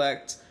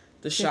reflect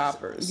the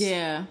shoppers.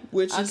 Yeah.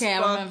 Which is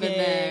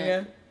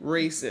fucking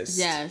racist.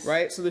 Yes.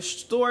 Right? So the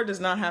store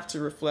does not have to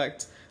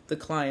reflect the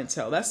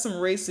clientele. That's some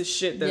racist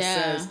shit that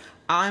says,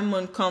 I'm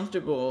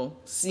uncomfortable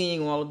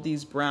seeing all of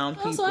these brown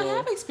people. Also, I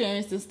have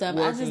experienced this stuff.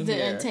 I just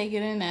didn't take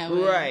it in that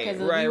way. Right.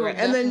 We were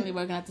definitely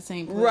working at the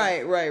same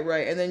place.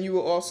 Right. And then you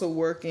were also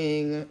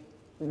working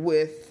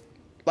with,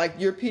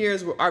 like, our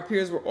peers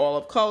were all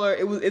of color.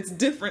 It's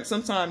different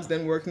sometimes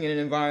than working in an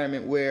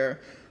environment where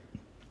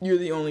you're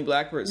the only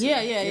black person.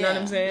 Yeah. You know what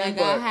I'm saying?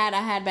 Like, I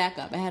had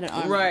backup. I had an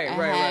army.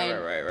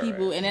 Right.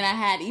 People, and then I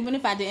had, even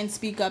if I didn't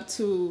speak up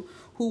to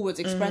who was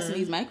expressing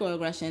these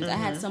microaggressions, I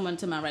had someone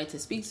to my right to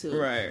speak to.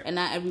 Right. And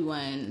not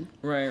everyone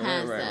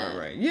has that.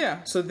 Right.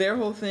 Yeah. So their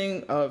whole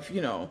thing of,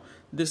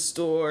 the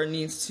store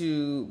needs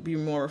to be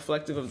more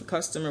reflective of the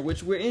customer,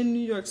 which we're in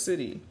New York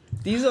City.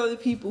 These are the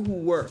people who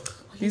work.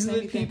 These are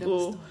the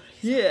people.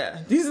 Yeah,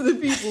 these are the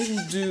people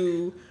who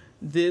do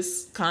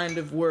this kind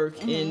of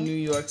work in New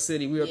York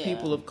City. We are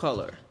people of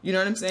color. You know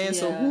what I'm saying?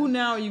 So who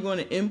now are you going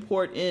to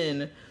import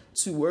in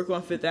to work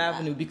on Fifth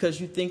Avenue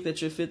because you think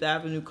that your Fifth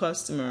Avenue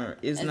customer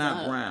is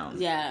not brown?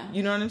 Yeah.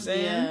 You know what I'm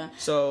saying? Yeah.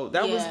 So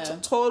that was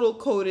total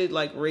coded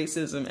like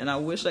racism, and I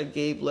wish I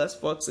gave less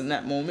fucks in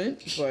that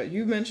moment. But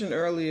you mentioned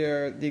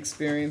earlier the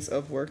experience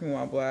of working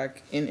while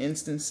black in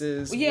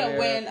instances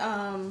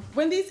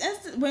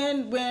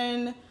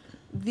when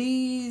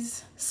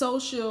these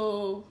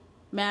social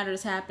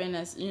matters happen,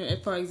 as you know,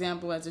 for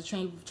example, as a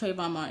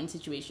Trayvon Martin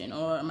situation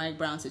or a Mike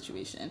Brown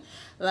situation,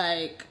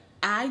 like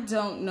I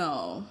don't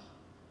know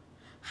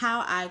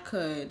how I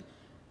could,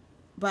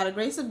 by the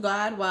grace of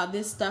God, while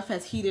this stuff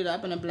has heated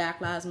up and the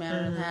Black Lives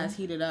Matter has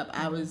heated up,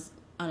 I was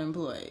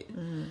unemployed.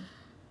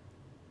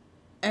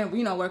 And,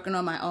 you know, working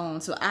on my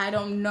own. So I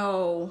don't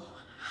know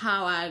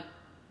how I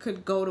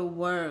could go to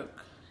work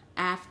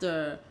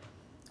after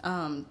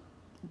the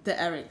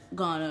Eric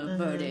Garner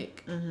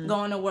verdict.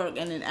 Going to work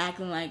and then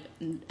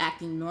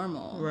acting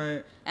normal.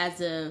 Right. As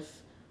if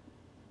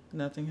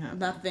nothing happened.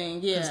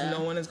 Nothing, yeah. Because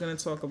no one is going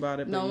to talk about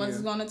it but No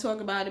one's going to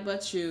talk about it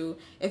but you.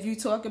 If you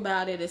talk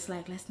about it, it's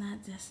like, let's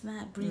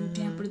not bring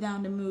damper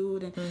down the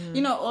mood and,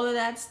 you know, all of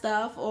that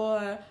stuff.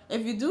 Or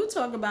if you do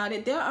talk about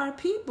it, there are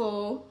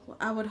people,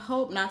 I would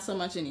hope not so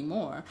much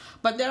anymore,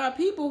 but there are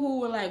people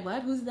who were like,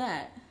 what? Who's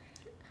that?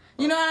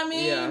 You know what I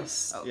mean?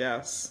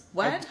 Yes.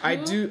 What?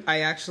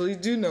 I actually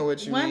do know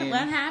what you mean.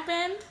 What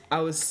happened? I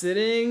was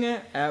sitting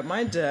at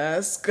my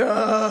desk.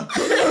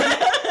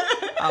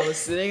 I was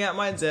sitting at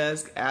my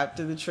desk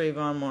after the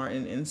Trayvon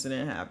Martin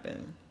incident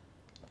happened.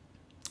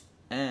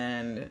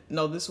 And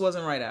no, this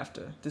wasn't right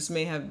after. This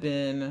may have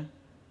been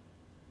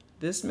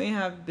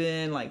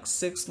like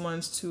 6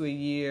 months to a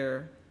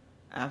year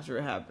after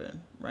it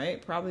happened,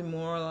 right? Probably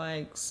more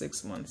like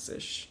 6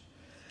 months-ish.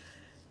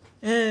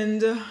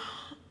 And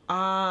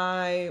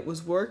I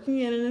was working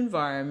in an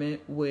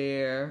environment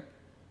where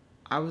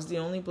I was the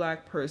only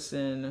black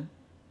person,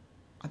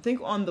 I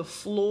think on the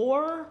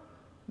floor.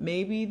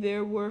 Maybe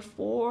there were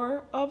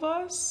 4 of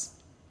us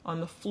on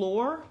the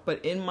floor,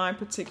 but in my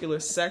particular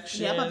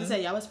section... Yeah, I'm about to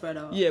say, y'all was spread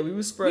out. Yeah, we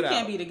were spread out. We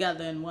can't be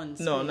together in one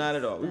space. No, not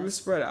at all. We were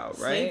spread out,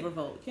 right? Slave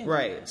revolt.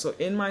 Right. So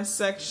in my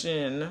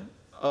section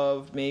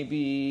of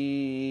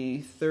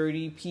maybe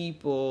 30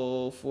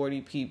 people,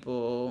 40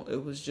 people,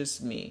 it was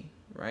just me,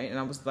 right? And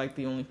I was like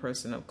the only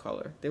person of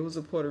color. There was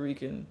a Puerto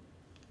Rican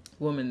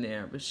woman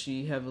there, but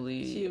she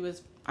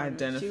was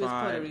identified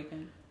Puerto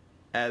Rican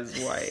as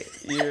white.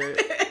 You're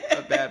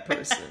a bad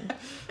person. They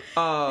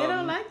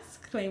don't like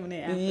claiming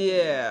they're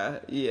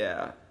African.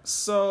 Yeah.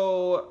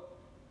 So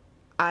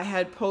I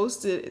had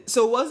posted,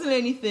 so it wasn't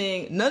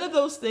anything, none of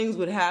those things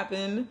would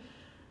happen,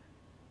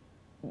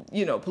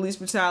 you know, police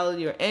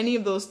brutality or any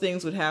of those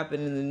things would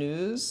happen in the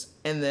news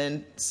and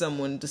then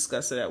someone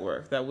discuss it at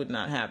work. That would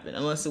not happen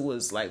unless it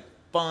was like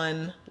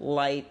fun,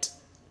 light,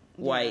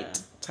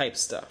 white type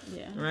stuff.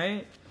 Yeah.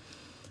 Right?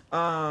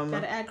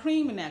 Gotta add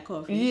cream in that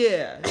coffee.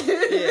 Yeah.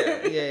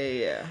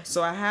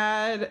 So I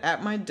had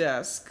at my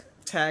desk,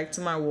 tagged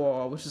to my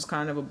wall, which is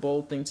kind of a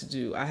bold thing to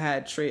do, I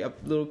had a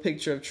little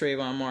picture of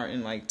Trayvon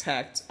Martin like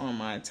tacked on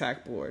my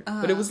tack board.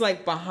 But it was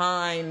like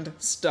behind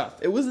stuff.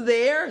 It was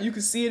there. You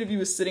could see it if you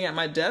were sitting at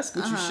my desk,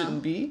 which you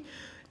shouldn't be.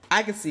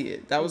 I could see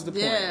it. That was the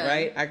point,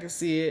 right? I could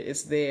see it.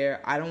 It's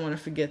there. I don't want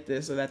to forget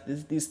this or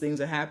that these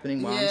things are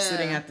happening while I'm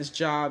sitting at this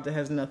job that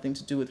has nothing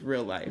to do with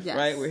real life,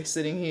 right? We're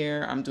sitting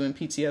here. I'm doing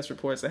PTS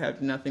reports that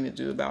have nothing to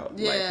do about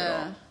life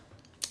at all.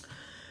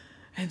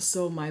 And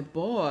so my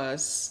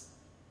boss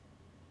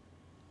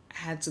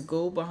had to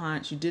go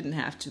behind. She didn't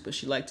have to, but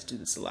she liked to do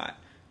this a lot.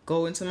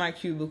 Go into my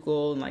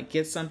cubicle and like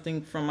get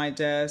something from my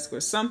desk or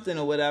something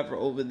or whatever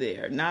over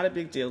there. Not a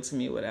big deal to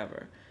me,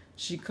 whatever.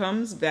 She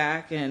comes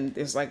back and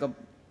there's like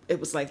it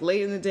was like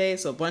late in the day,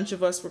 so a bunch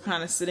of us were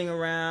kind of sitting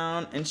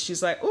around, and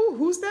she's like, "Oh,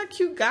 who's that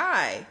cute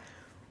guy?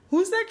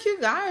 Who's that cute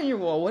guy on your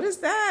wall? What is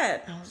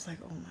that?" And I was like,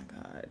 "Oh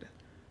my God,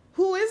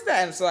 who is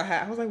that?" And so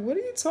I was like, "What are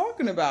you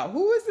talking about?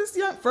 Who is this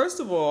young?" First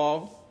of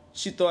all,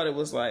 she thought it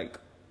was like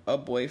a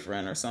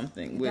boyfriend or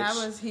something. Which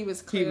he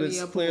was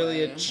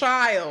clearly a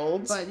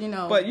child. But you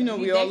know,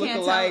 we all look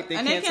alike. They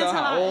can't tell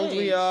how old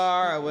we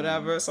are or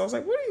whatever. So I was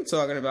like, "What are you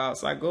talking about?"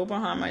 So I go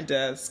behind my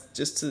desk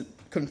just to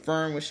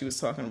confirm what she was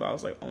talking about. I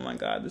was like, "Oh my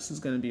God, this is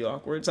going to be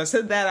awkward." So I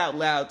said that out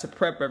loud to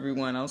prep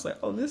everyone. I was like,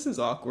 "Oh, this is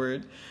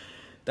awkward.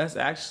 That's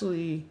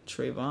actually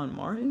Trayvon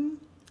Martin."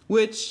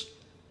 Which,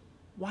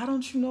 why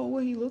don't you know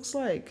what he looks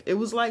like? It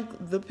was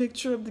like the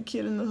picture of the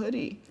kid in the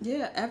hoodie.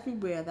 Yeah,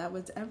 everywhere. That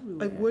was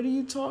everywhere. Like, what are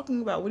you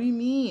talking about? What do you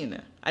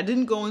mean? I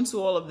didn't go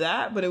into all of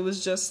that, but it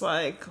was just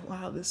like,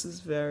 wow, this is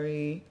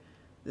very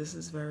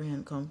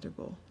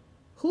uncomfortable.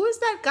 Who is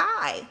that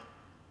guy?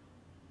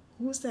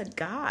 Who is that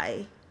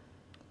guy?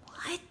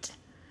 What?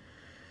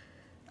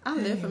 I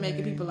live for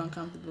making people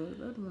uncomfortable.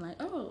 I'm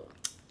like, oh.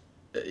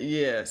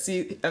 Yeah,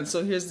 see, and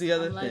so here's the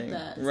other thing.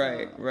 That,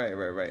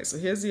 right. So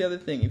here's the other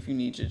thing if you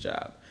need your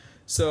job.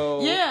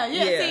 So yeah.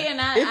 See, and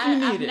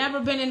I've never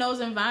been in those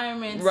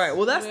environments. Right.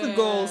 Well, that's the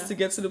goal, is to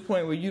get to the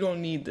point where you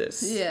don't need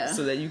this. Yeah.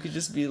 So that you could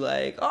just be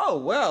like, oh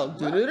well,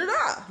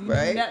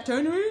 right? That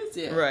turnaround.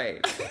 Yeah.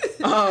 Right.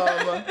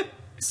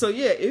 So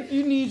yeah, if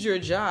you need your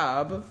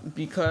job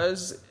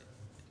because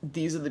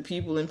these are the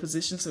people in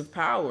positions of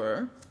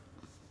power,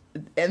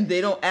 and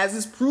they don't, as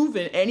is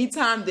proven,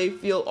 anytime they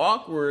feel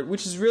awkward,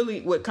 which is really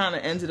what kind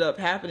of ended up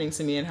happening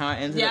to me and how I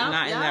ended up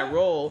not in that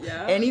role.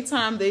 Yeah.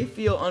 Anytime they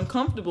feel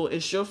uncomfortable,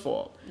 it's your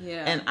fault.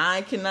 Yeah. And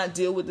I cannot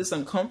deal with this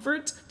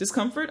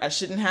discomfort. I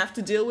shouldn't have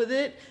to deal with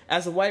it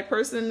as a white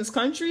person in this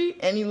country.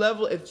 Any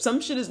level, if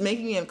some shit is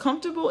making me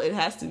uncomfortable, it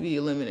has to be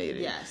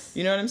eliminated. Yes.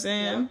 You know what I'm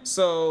saying? Yeah.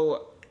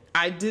 So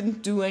I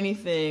didn't do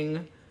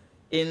anything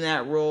in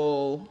that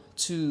role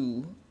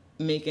to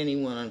make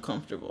anyone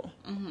uncomfortable,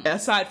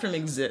 aside from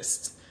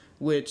exist,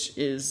 which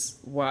is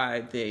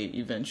why they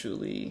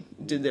eventually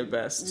did their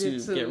best to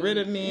get rid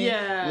of me,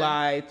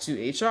 lie to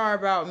HR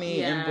about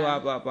me, and blah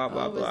blah blah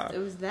blah blah. It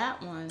was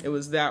that one. It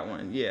was that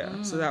one,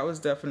 yeah. So that was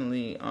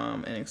definitely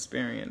an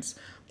experience.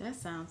 That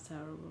sounds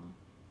terrible.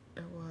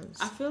 It was.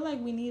 I feel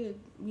like we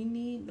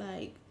need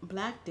like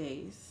Black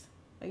days.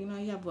 Like, you know,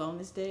 you have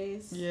wellness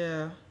days.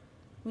 Yeah.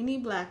 We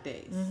need Black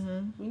days.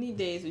 We need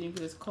days when you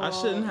can just call. I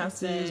shouldn't have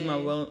to use my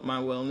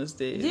wellness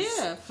days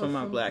for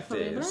my Black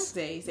days. For Black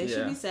days. They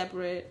should be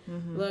separate.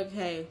 Look,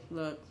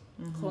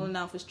 calling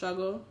out for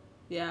struggle.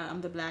 Yeah,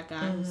 I'm the Black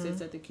guy who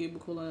sits at the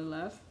cubicle on the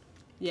left.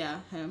 Yeah,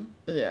 him.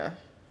 Yeah.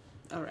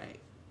 All right.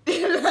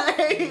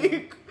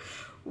 Like,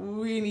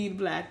 we need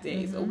Black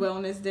days. A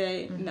wellness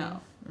day? No.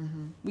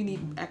 We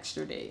need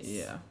extra days.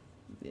 Yeah.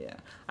 Yeah.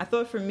 I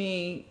thought for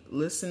me,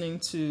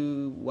 listening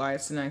to Wyatt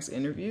Cenac's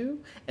interview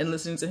and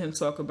listening to him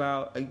talk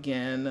about,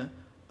 again,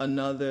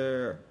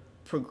 another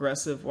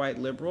progressive white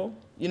liberal,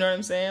 you know what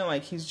I'm saying?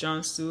 Like, he's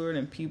Jon Stewart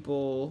and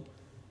people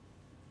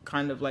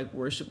kind of like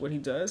worship what he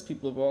does,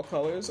 people of all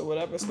colors or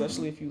whatever,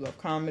 especially if you love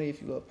comedy, if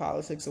you love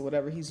politics or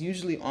whatever. He's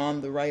usually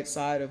on the right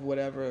side of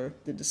whatever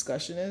the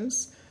discussion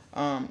is.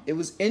 It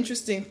was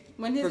interesting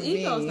when his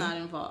ego's not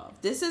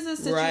involved. This is a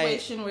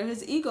situation where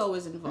his ego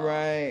is involved.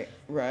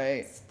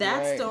 Right.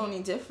 That's the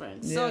only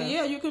difference. Yeah. So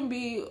yeah, you can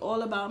be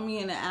all about me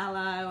and an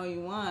ally all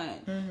you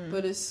want,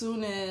 but as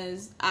soon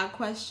as I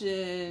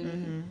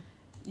question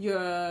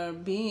your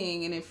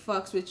being and it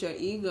fucks with your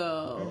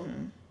ego,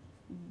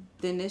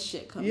 then this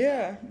shit comes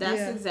up.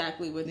 That's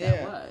exactly what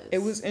that was. It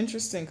was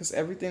interesting because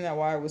everything that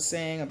Wyatt was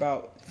saying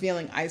about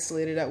feeling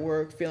isolated at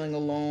work, feeling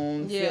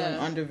alone, feeling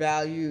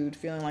undervalued,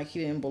 feeling like he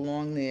didn't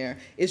belong there.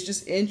 It's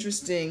just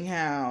interesting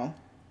how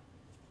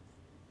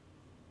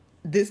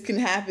this can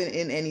happen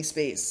in any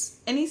space.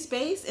 Any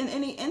space, in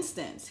any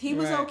instance. He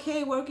was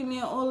okay working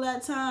there all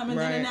that time, and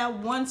then in that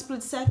one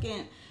split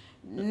second,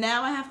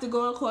 now I have to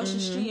go across the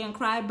street and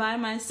cry by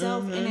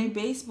myself in a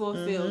baseball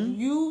field.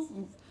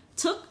 You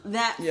took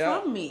that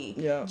from me,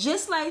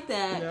 just like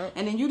that,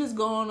 and then you just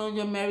go on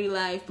your merry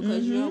life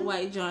because you're a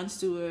white Jon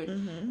Stewart,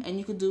 and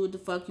you can do what the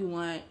fuck you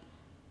want,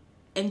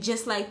 and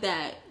just like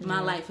that, my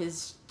life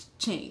has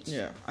changed.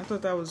 Yeah, I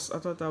thought that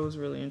was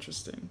really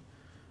interesting.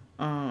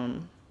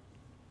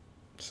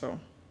 So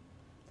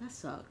that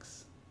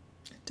sucks.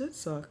 It did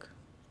suck.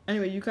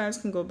 Anyway, you guys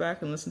can go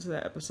back and listen to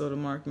that episode of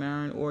Marc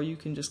Maron, or you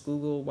can just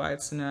Google Wyatt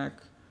Cenac,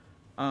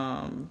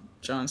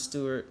 Jon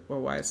Stewart, or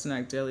Wyatt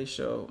Cenac Daily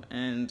Show,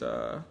 and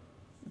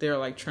there are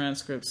like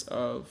transcripts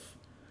of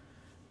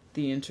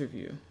the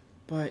interview.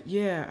 But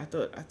yeah, I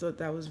thought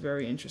that was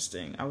very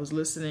interesting. I was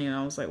listening and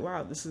I was like,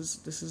 wow, this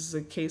is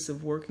a case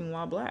of working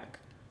while Black.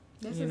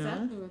 That's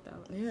exactly what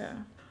that was. Yeah.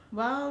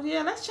 Well,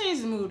 yeah, let's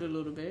change the mood a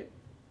little bit.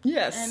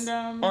 Yes.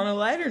 And on a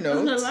lighter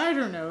note,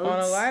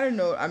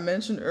 I I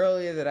mentioned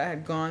earlier that I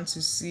had gone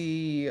to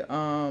see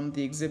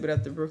the exhibit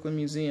at the Brooklyn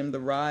Museum, The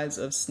Rise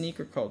of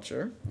Sneaker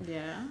Culture.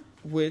 Yeah.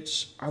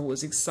 Which I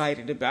was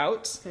excited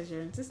about. Because you're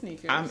into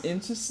sneakers. I'm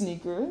into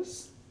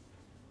sneakers.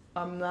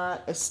 I'm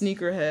not a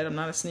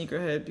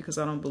sneakerhead because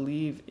I don't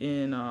believe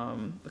in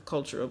the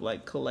culture of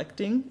like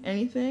collecting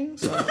anything.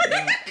 So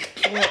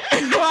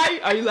why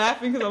are you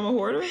laughing? Because I'm a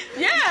hoarder?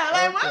 Yeah,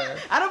 like what?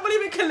 I don't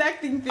believe in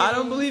collecting things. I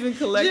don't believe in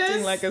collecting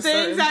just like a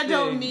certain thing. Things I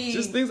don't need.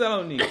 Just things I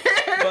don't need.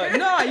 But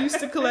no, I used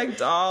to collect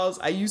dolls.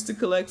 I used to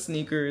collect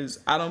sneakers.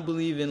 I don't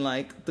believe in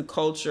like the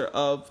culture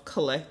of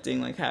collecting,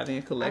 like having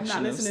a collection of stuff.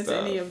 I'm not listening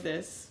to any of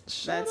this.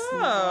 Shut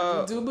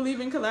up. You do believe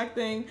in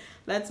collecting.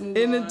 Let's move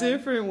on. In a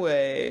different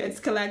way. It's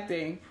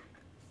collecting.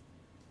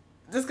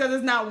 Just because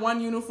it's not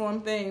one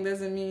uniform thing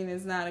doesn't mean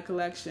it's not a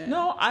collection.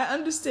 No, I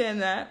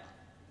understand that.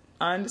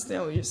 I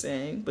understand what you're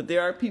saying. But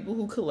there are people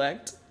who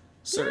collect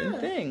certain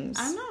things.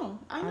 I know.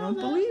 I don't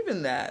believe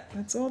in that.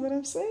 That's all that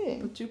I'm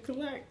saying. But you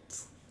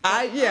collect.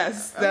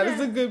 Yes, that is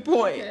a good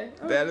point. Okay.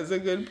 That is a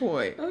good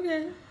point.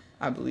 Okay.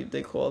 I believe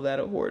they call that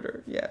a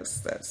hoarder. Yes,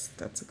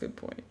 that's a good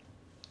point.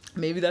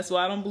 Maybe that's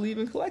why I don't believe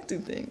in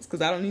collecting things,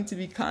 because I don't need to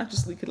be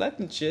consciously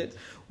collecting shit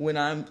when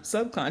I'm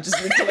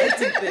subconsciously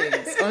collecting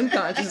things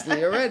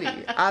unconsciously already.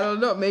 I don't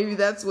know. Maybe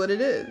that's what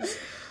it is.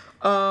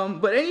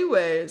 But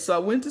anyway, so I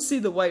went to see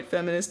the white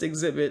feminist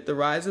exhibit, The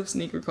Rise of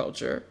Sneaker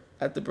Culture,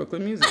 at the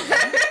Brooklyn Museum.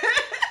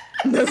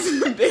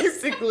 That's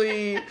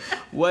basically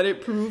what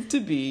it proved to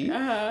be.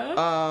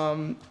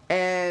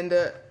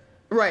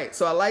 Right,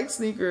 so I like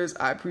sneakers.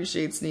 I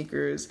appreciate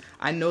sneakers.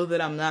 I know that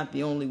I'm not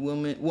the only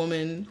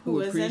woman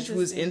who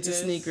is into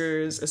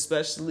sneakers,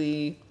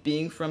 especially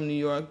being from New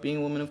York, being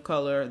a woman of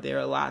color. There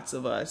are lots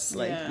of us.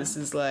 This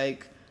is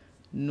like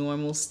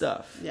normal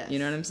stuff. Yes. You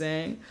know what I'm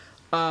saying?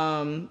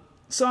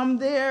 So I'm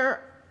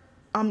there.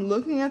 I'm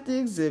looking at the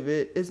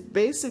exhibit. It's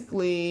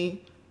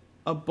basically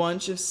a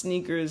bunch of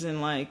sneakers in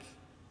like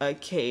a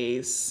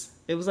case.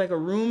 It was like a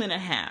room and a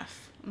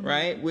half,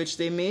 right? Which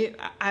they made.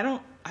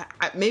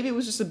 Maybe it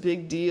was just a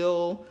big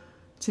deal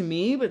to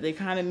me, but they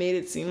kind of made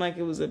it seem like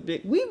it was a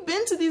big... We've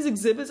been to these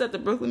exhibits at the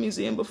Brooklyn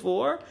Museum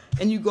before,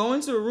 and you go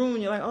into a room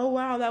and you're like, oh,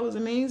 wow, that was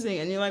amazing.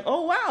 And you're like,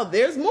 oh, wow,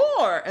 there's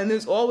more. And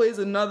there's always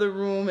another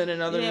room and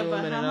another room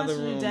and another room. Yeah, but how much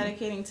are you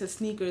dedicating to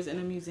sneakers in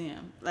a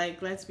museum?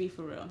 Like, let's be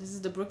for real. This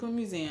is the Brooklyn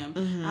Museum.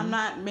 I'm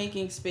not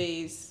making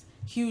space...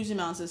 huge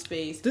amounts of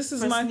space. This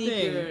is my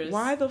thing.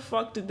 Why the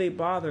fuck did they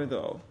bother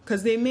though?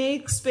 Because they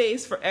make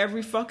space for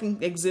every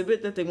fucking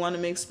exhibit that they want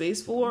to make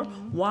space for.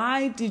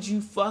 Why did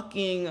you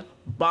fucking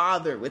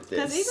bother with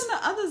this? Because even the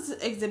other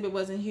exhibit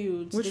wasn't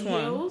huge. Which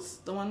one? Heels,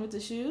 the one with the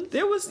shoes.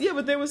 There was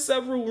but there was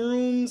several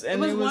rooms,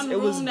 and it was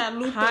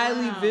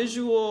highly around.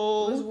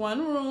 Visual. It was one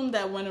room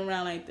that went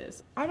around like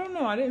this. I don't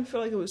know. I didn't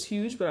feel like it was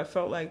huge, but I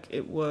felt like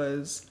it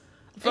was.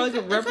 I felt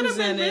like it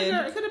represented...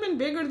 It could have been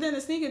bigger than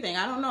the sneaker thing.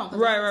 I don't know.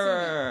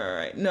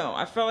 Right. No,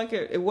 I felt like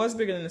it was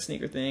bigger than the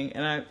sneaker thing,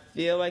 and I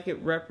feel like it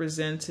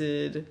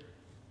represented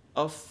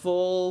a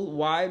full,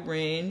 wide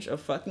range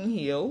of fucking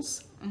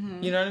heels.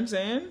 You know what I'm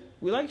saying?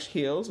 We like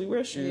heels. We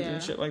wear shoes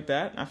and shit like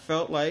that. I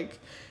felt like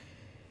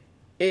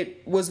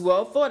it was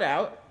well thought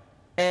out,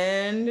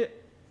 and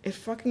it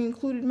fucking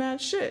included mad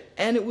shit.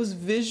 And it was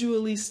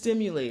visually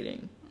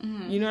stimulating.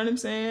 You know what I'm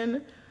saying?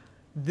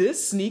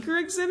 This sneaker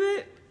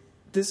exhibit...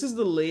 This is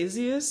the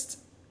laziest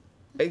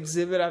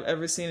exhibit I've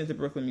ever seen at the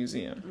Brooklyn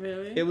Museum.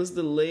 Really? It was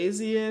the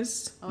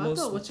laziest,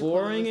 most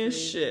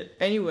boringest shit.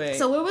 Anyway.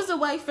 So where was the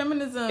white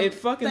feminism It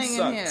fucking thing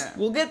sucked. In here?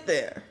 We'll get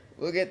there.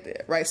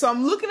 Right. So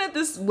I'm looking at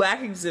this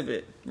whack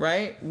exhibit,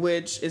 right?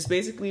 Which is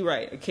basically,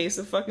 a case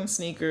of fucking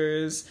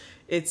sneakers.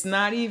 It's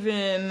not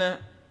even...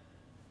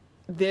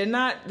 They're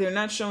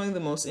not showing the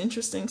most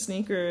interesting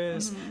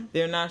sneakers.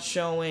 They're not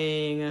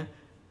showing...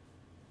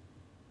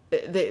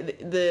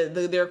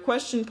 There are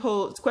questions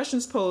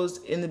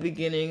posed in the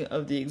beginning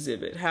of the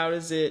exhibit. How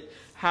does the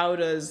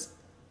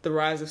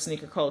rise of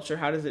sneaker culture,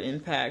 how does it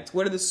impact?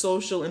 What are the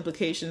social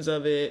implications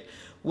of it?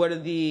 What are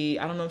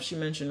I don't know if she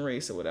mentioned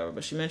race or whatever,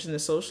 but she mentioned the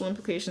social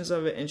implications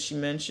of it, and she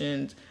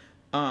mentioned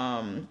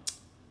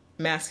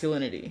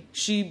masculinity.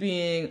 She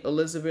being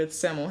Elizabeth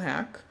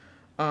Semmelhack,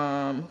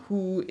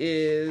 who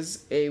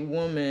is a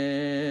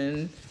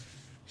woman.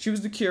 She was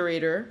the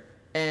curator.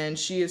 And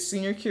she is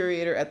senior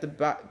curator at the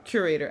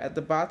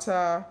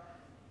Bata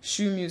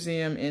Shoe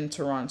Museum in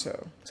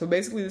Toronto. So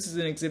basically, this is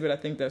an exhibit I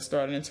think that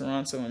started in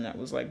Toronto and that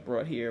was like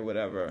brought here,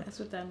 whatever. That's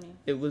what that means.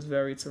 It was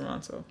very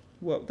Toronto.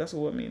 What? That's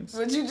what it means.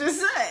 What you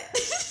just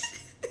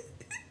said.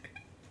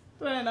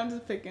 But I'm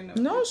just picking up.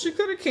 No, she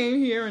could have came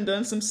here and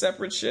done some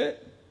separate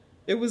shit.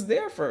 It was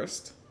there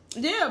first.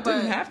 Yeah, but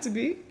didn't have to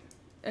be.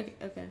 Okay.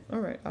 All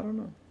right. I don't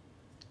know.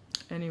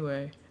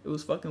 Anyway, it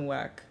was fucking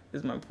whack.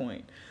 Is my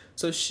point.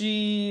 So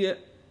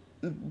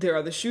there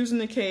are the shoes in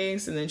the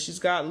case, and then she's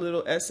got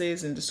little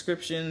essays and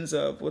descriptions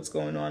of what's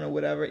going on or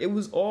whatever. It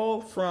was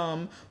all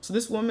so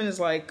this woman is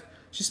like,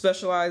 she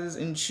specializes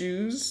in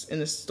shoes, in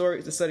the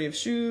study of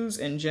shoes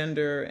and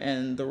gender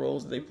and the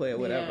roles that they play or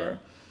whatever. Yeah.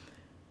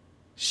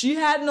 She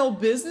had no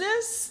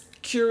business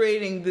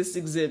curating this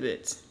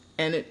exhibit.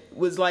 And it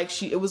was like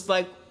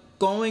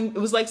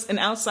an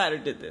outsider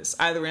did this.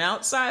 Either an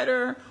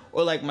outsider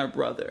or like my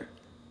brother.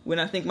 When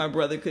I think my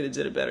brother could have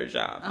did a better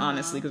job,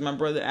 honestly, because my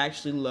brother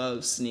actually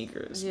loves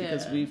sneakers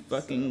because we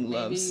fucking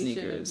love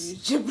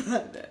sneakers. Your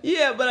brother.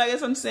 Yeah, but I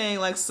guess I'm saying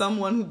like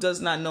someone who does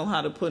not know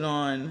how to put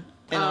on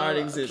an art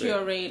exhibit.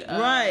 Curate.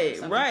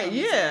 Right.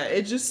 Yeah,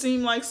 it just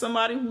seemed like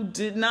somebody who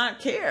did not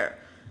care,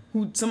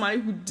 somebody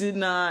who did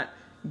not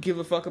give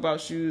a fuck about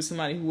shoes,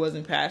 somebody who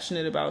wasn't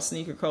passionate about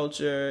sneaker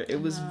culture.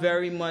 It was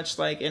very much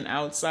like an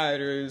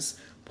outsider's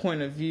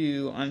point of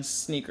view on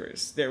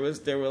sneakers. There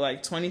were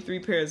like 23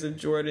 pairs of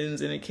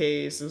Jordans in a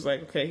case. It was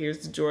like, okay, here's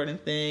the Jordan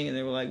thing, and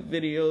there were like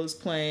videos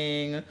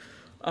playing,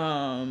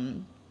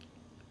 and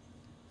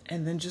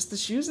then just the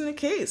shoes in the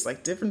case,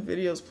 like different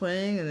videos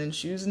playing, and then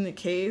shoes in the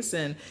case.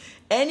 And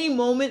any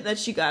moment that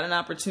she got an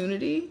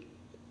opportunity,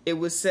 it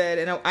was said,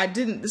 and I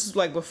didn't. This is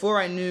like before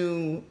I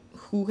knew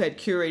who had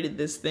curated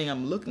this thing. I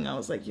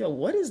was like, yo,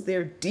 what is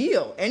their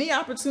deal? Any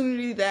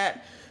opportunity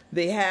that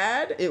they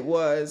had, it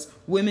was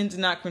women did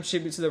not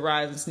contribute to the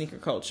rise in sneaker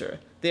culture.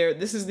 They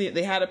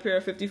had a pair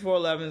of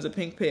 5411s, a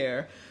pink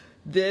pair.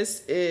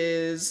 This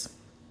is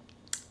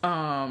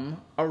a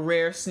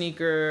rare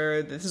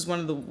sneaker. This is one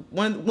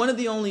of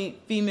the only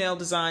female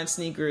designed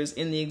sneakers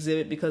in the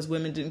exhibit because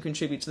women didn't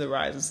contribute to the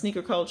rise of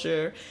sneaker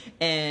culture,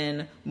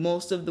 and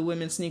most of the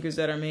women's sneakers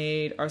that are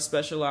made are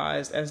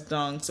specialized as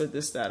dunks or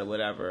this, that, or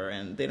whatever,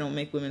 and they don't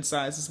make women's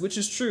sizes, which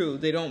is true.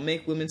 They don't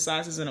make women's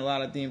sizes in a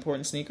lot of the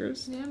important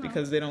sneakers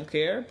because they don't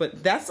care.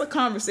 But that's a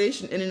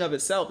conversation in and of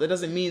itself. That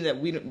doesn't mean that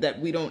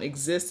we don't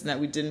exist and that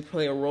we didn't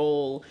play a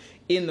role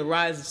in the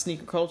rise of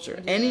sneaker culture.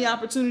 Yeah. Any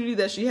opportunity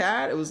that she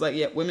had, it was like,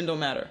 yeah, women don't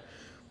matter.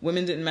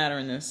 Women didn't matter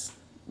in this.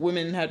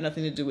 Women had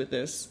nothing to do with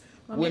this.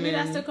 Well, maybe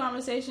that's the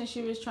conversation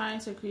she was trying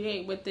to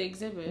create with the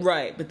exhibit.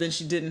 Right, but then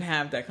she didn't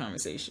have that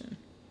conversation.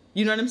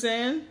 You know what I'm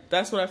saying?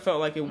 That's what I felt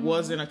like. It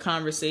wasn't a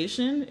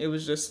conversation. It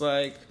was just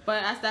like...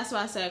 But that's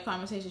why I said a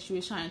conversation she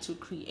was trying to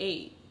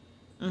create.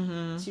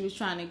 Mm-hmm. She was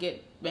trying to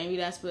get... Maybe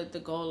that's what the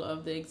goal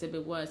of the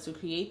exhibit was, to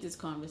create this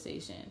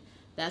conversation.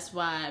 That's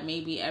why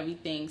maybe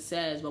everything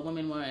says what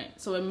women weren't.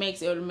 So it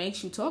makes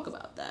you talk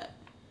about that.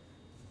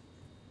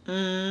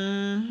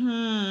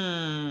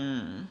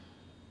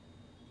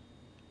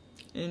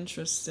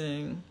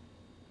 Interesting.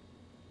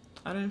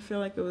 I didn't feel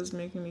like it was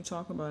making me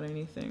talk about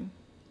anything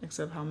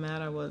except how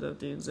mad I was at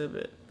the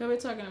exhibit. But we're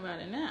talking about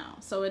it now.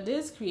 So it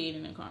is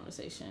creating a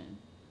conversation.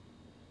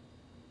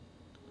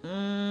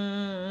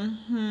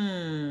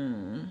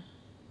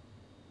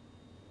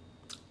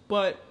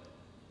 But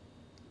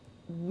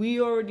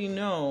we already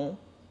know,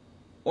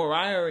 or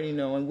I already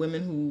know, and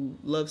women who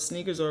love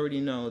sneakers already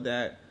know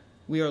that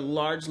we are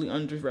largely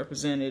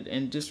underrepresented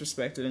and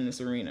disrespected in this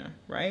arena,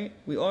 right?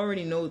 We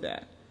already know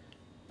that.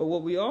 But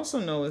what we also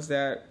know is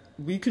that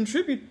we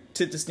contributed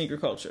to sneaker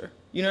culture.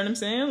 You know what I'm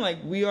saying? Like,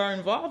 we are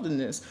involved in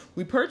this.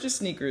 We purchase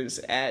sneakers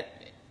at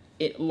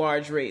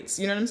large rates.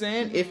 You know what I'm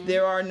saying? Mm-hmm. If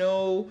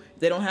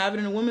they don't have it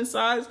in a women's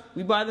size,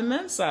 we buy the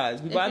men's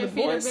size. We buy the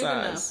boys'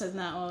 size. Because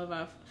not all of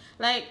our...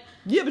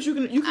 Yeah, but you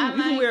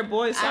can wear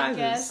boys'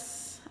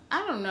 sizes.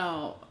 I don't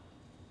know.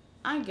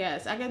 I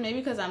guess maybe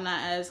because I'm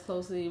not as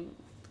closely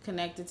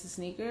connected to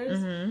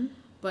sneakers,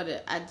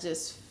 but I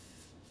just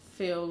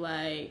feel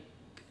like,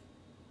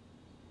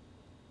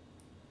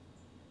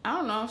 I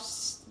don't know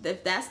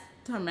if that's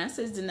her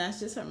message, then that's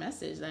just her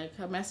message. Like,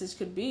 her message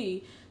could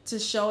be to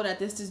show that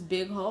there's this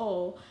big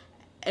hole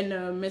and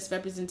the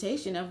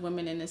misrepresentation of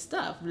women in this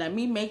stuff. Let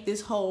me make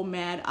this hole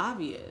mad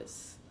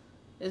obvious.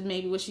 Is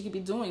maybe what she could be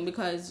doing,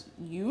 because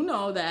you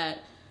know that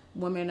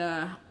women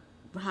are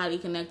highly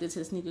connected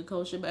to sneaker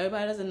culture, but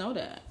everybody doesn't know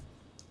that.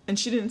 And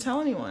she didn't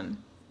tell anyone.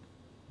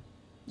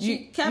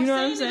 She kept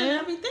saying it and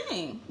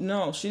everything.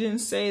 No, she didn't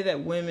say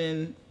that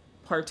women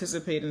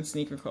participate in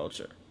sneaker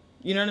culture.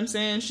 You know what I'm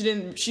saying?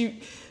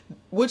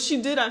 What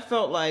she did, I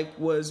felt like,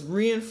 was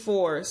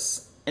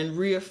reinforce and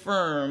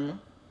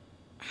reaffirm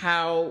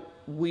how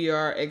we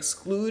are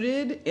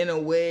excluded in a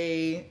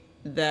way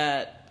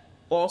that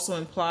also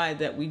implied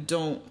that we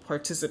don't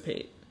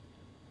participate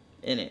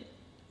in it.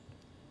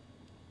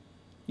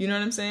 You know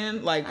what I'm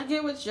saying? Like, I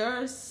get what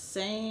you're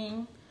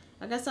saying.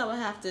 I guess I would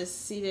have to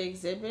see the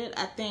exhibit.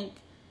 I think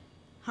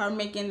her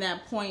making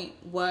that point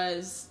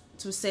was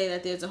to say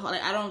that there's a whole...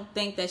 Like, I don't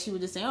think that she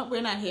was just saying, oh,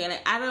 we're not here.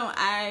 Like,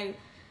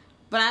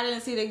 but I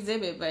didn't see the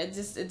exhibit, but it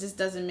just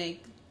doesn't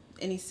make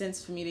any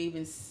sense for me to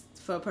even...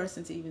 for a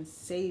person to even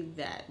say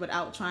that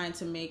without trying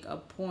to make a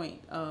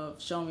point of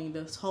showing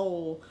this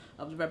whole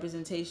of the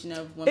representation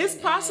of women. It's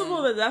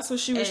possible that that's what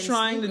she was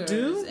trying to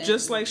do,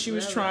 just like she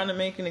was trying to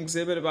make an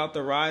exhibit about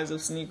the rise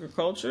of sneaker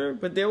culture,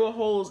 but there were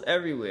holes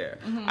everywhere.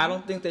 Mm-hmm. I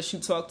don't think that she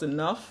talked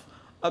enough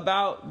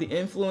about the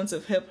influence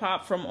of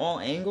hip-hop from all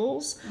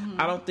angles. Mm-hmm.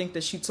 I don't think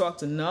that she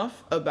talked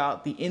enough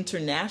about the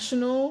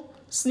international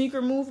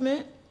sneaker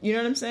movement. You know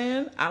what I'm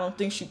saying? I don't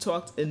think she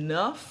talked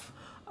enough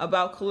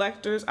about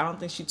collectors. I don't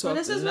think she talked enough.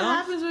 But this is what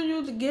happens when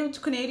you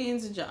give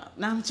Canadians a job.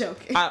 No, I'm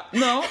joking.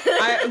 No,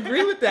 I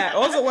agree with that.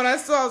 Also, when I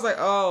saw, I was like,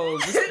 oh,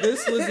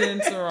 this was in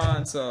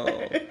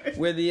Toronto,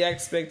 where the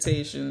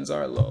expectations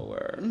are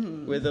lower,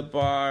 where the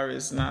bar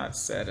is not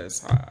set as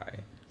high.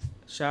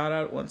 Shout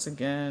out once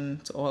again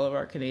to all of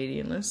our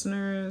Canadian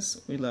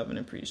listeners. We love and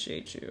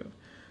appreciate you.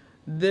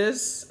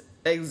 This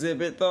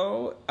exhibit,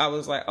 though, I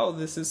was like, oh,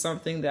 this is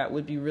something that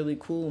would be really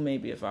cool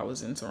maybe if I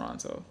was in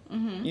Toronto.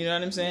 Mm-hmm. You know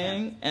what I'm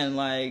saying? Yeah. And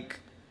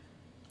like,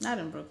 not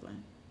in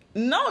Brooklyn.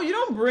 No, you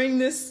don't bring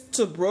this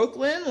to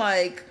Brooklyn,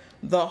 like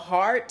the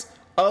heart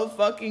of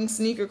fucking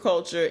sneaker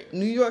culture,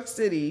 New York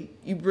City.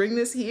 You bring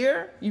this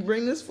here, you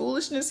bring this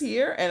foolishness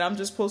here. And I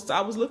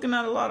was looking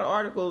at a lot of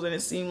articles, and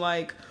it seemed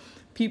like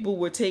people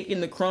were taking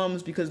the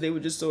crumbs because they were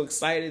just so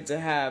excited to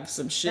have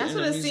some shit in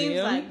the museum. That's what it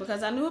seems like,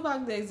 because I knew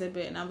about the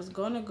exhibit and I was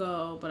going to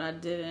go, but I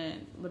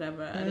didn't, I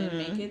didn't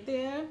make it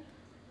there.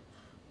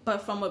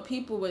 But from what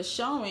people were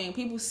showing,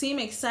 people seem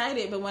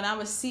excited, but when I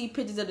would see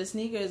pictures of the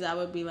sneakers, I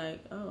would be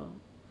like, oh.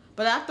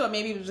 But I thought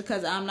maybe it was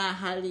because I'm not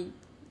highly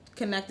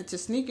connected to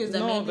sneakers,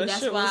 that maybe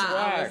that's why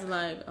I was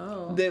like,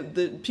 oh.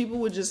 The people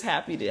were just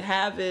happy to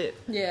have it.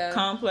 Yeah.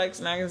 Complex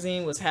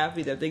Magazine was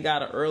happy that they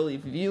got an early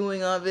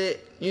viewing of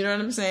it. You know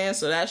what I'm saying?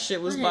 So that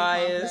shit was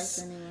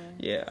biased. Anyway.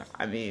 Yeah,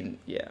 I mean,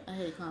 yeah. I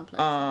hate Complex.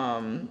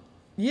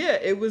 Yeah,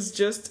 it was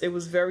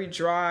very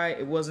dry.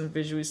 It wasn't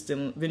visually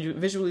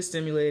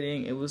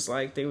stimulating. It was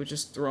like they were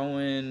just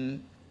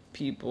throwing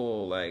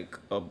people like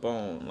a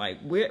bone. Like,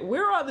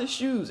 where are the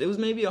shoes? It was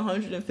maybe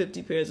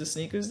 150 pairs of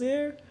sneakers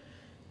there.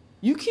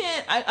 You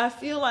can't, I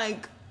feel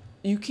like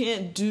you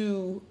can't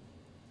do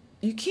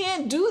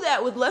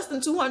that with less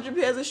than 200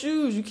 pairs of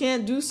shoes. You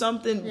can't do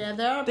something. Yeah,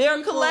 there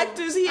are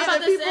collectors here. There are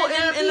people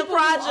in the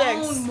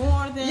projects. Who own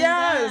more than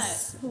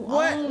yes. That.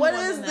 What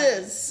is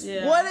this?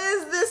 Yeah. What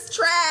is this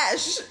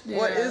trash? Yeah.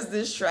 What is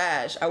this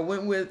trash? I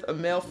went with a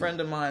male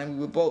friend of mine, and we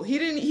were both. He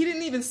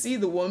didn't even see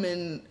the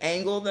woman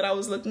angle that I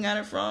was looking at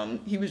it from.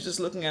 He was just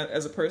looking at it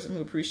as a person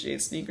who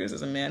appreciates sneakers,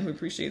 as a man who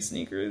appreciates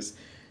sneakers.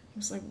 He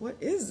was like, "What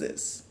is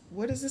this?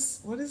 What is this?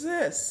 What is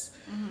this?"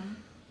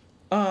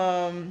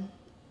 Mm-hmm.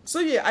 So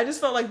yeah, I just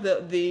felt like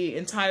the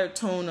entire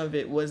tone of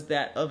it was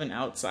that of an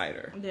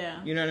outsider.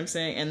 Yeah. You know what I'm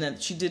saying? And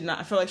that she did not,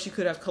 I felt like she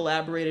could have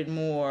collaborated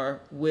more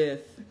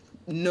with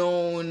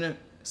known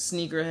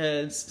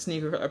sneakerheads,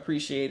 sneaker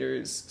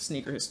appreciators,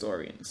 sneaker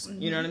historians.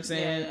 Mm-hmm. You know what I'm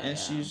saying? And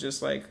she's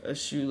just like a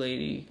shoe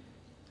lady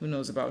who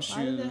knows about shoes.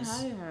 Why did they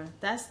hire her?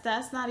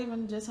 That's not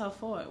even just her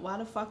fault. Why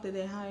the fuck did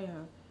they hire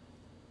her?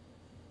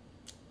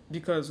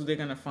 Because they're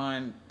gonna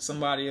find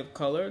somebody of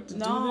color to do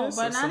this? No,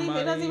 but not even.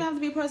 It doesn't even have to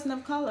be a person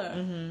of color.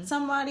 Mm-hmm.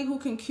 Somebody who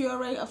can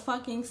curate a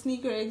fucking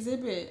sneaker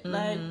exhibit. Mm-hmm.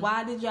 Like,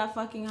 why did y'all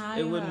fucking hire her?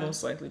 It would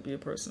most likely be a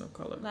person of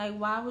color. Like,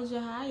 why would you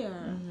hire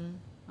her? Mm-hmm.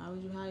 Why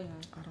would you hire her?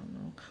 I don't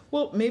know.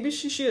 Well, maybe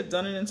she had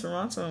done it in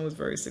Toronto and was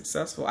very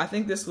successful. I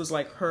think this was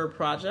like her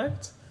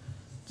project.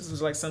 This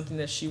was like something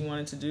that she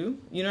wanted to do.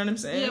 You know what I'm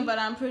saying? Yeah, but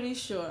I'm pretty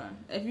sure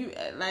if you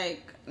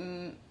like.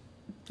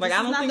 Like,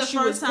 I don't think she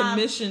was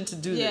commissioned to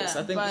do this.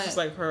 I think this is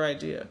like her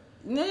idea.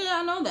 Yeah,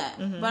 I know that.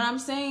 Mm-hmm. But I'm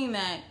saying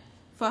that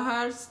for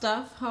her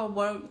stuff, her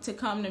work to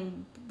come to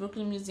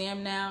Brooklyn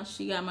Museum now,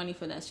 she got money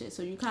for that shit.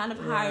 So you kind of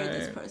hired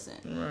this person.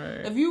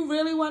 Right. If you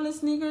really wanted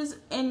sneakers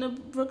in the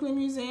Brooklyn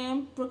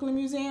Museum,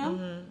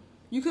 mm-hmm.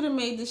 you could have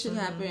made this shit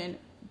happen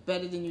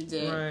better than you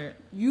did. Right.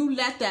 You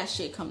let that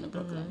shit come to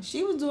Brooklyn. Mm-hmm.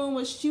 She was doing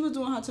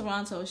her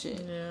Toronto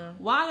shit. Yeah.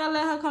 Why y'all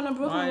let her come to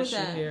Brooklyn with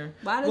that? Here?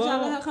 Why did y'all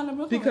let her come to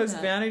Brooklyn because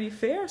with that? Vanity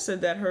Fair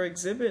said that her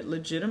exhibit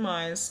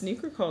legitimized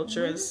sneaker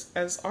culture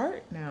as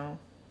art now.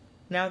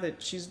 Now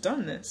that she's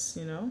done this,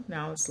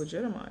 now it's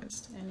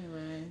legitimized.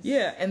 Anyways.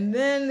 Yeah, and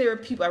then there are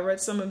people, I read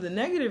some of the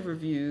negative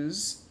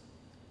reviews,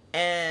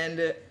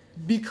 and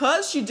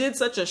because she did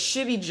such a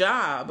shitty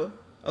job,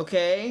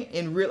 okay,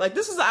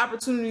 this is an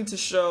opportunity to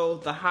show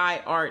the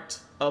high art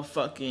of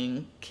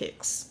fucking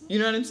kicks. You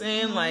know what I'm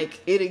saying? Mm-hmm. Like,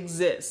 it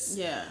exists.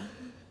 Yeah.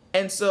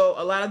 And so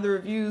a lot of the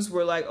reviews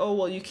were like, oh,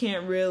 well, you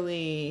can't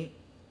really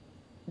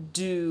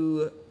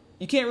do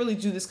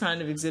this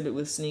kind of exhibit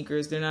with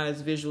sneakers. They're not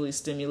as visually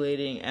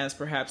stimulating as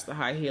perhaps the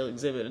high heel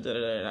exhibit. Da, da,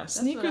 da, da.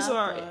 Sneakers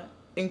are...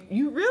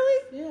 You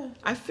really? Yeah.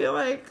 I feel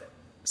like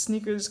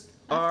sneakers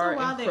are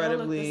incredibly... They all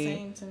look the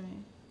same to me.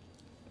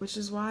 Which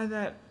is why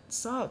that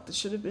sucked. It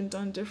should have been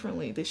done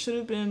differently. They should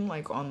have been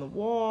like on the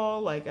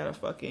wall, like at a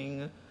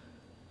fucking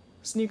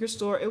sneaker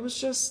store. It was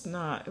just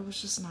not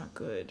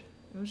good.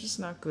 It was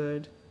just not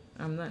good.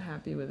 I'm not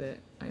happy with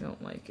it. I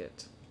don't like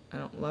it. I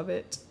don't love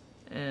it.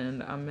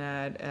 And I'm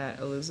mad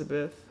at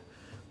Elizabeth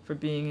for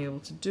being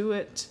able to do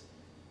it.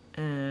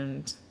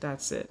 And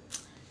that's it.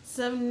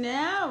 So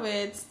now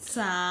it's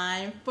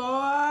time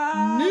for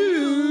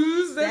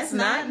news that's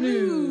not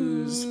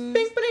news.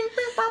 This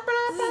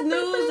is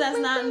news that's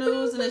not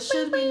news, and it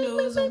should be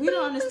news, and we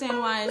don't understand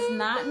why it's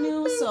not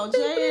news. So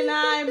Jay and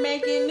I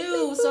making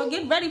news. So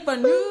get ready for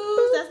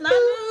news that's not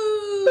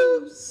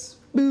news.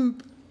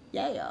 Boop.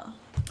 Yeah, y'all.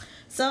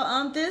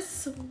 So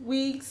this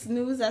week's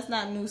news that's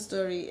not news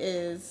story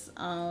is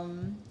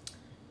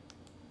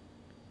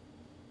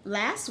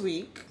last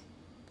week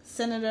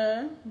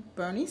Senator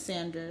Bernie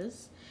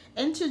Sanders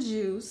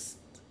introduced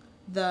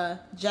the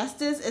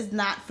Justice is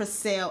Not for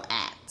Sale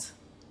Act.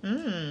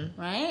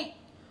 Right?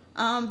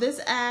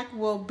 This act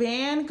will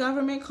ban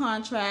government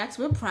contracts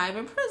with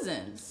private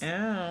prisons.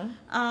 Yeah.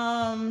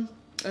 I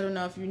don't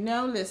know if you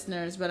know,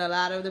 listeners, but a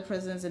lot of the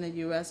prisons in the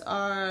U.S.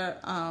 are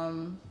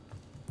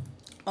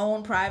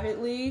owned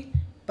privately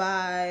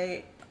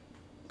by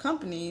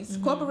companies,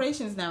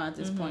 corporations now at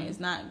this point. It's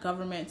not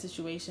government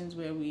situations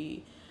where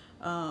we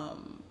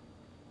own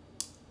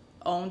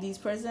these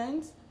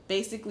prisons.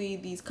 Basically,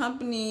 these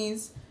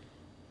companies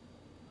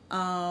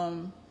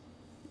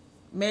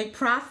make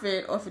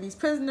profit off of these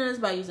prisoners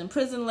by using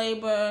prison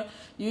labor.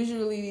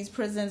 Usually these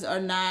prisons are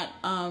not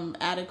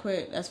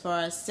adequate as far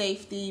as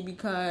safety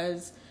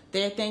because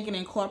they're thinking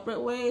in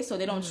corporate ways, so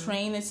they don't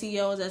train the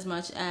CEOs as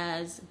much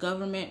as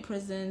government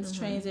prisons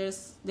trains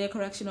their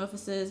correction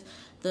officers.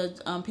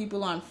 The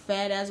people aren't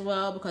fed as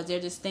well because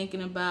they're just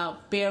thinking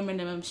about bare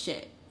minimum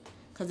shit.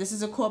 Because this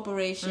is a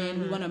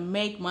corporation, we want to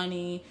make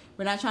money.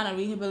 We're not trying to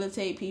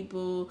rehabilitate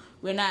people.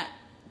 They're not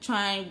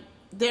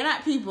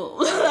people.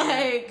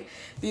 Like,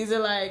 these are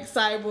like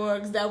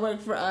cyborgs that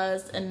work for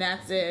us, and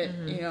that's it.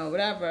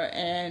 Whatever.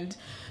 And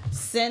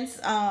since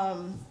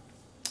the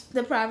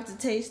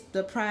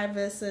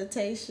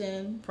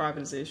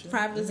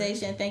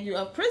privatization, thank you,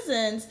 of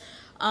prisons,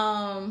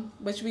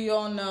 which we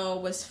all know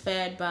was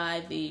fed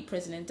by the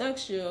prison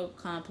industrial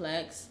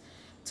complex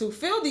to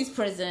fill these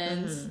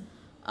prisons.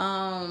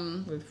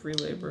 With free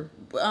labor.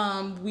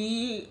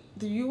 The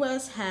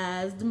U.S.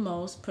 has the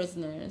most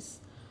prisoners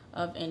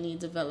of any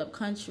developed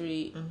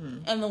country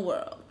in the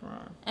world.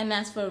 Right. And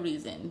that's for a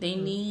reason. They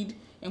need,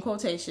 in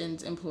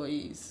quotations,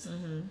 employees.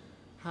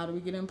 How do we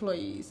get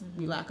employees?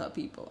 We lock up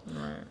people.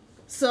 Right.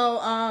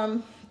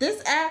 So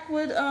this act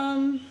would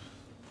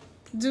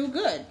do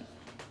good.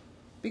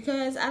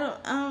 Because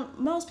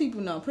most people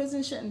know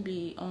prison shouldn't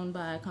be owned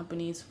by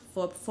companies,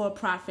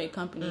 for-profit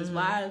companies.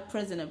 Why is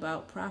prison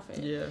about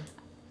profit? Yeah.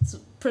 So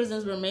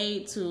prisons were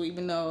made to,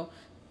 even though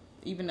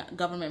even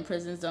government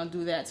prisons don't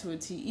do that to a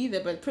T either,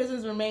 but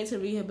prisons were made to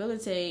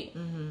rehabilitate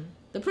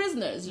the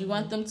prisoners. You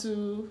want them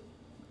to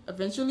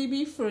eventually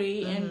be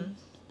free and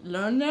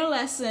learn their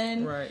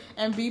lesson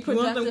and be productive citizens. You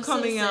want them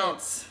coming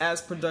out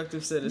as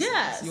productive citizens.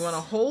 Yes. You want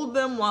to hold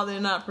them while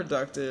they're not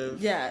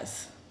productive.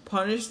 Yes.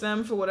 Punish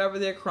them for whatever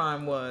their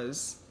crime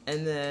was,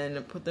 and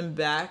then put them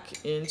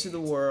back into the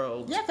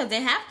world. Yeah, because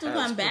they have to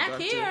come back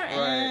here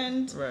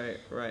and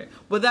right.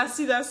 But that's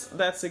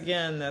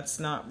again, that's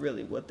not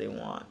really what they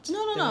want.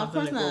 No, of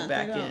course not. Go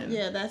back in.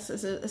 Yeah,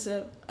 it's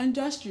a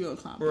industrial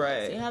complex.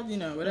 Right. They have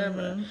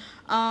whatever.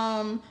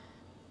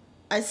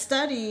 A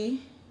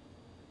study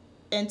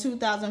in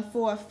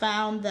 2004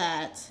 found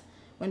that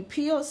when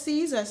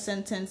POCs are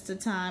sentenced to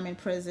time in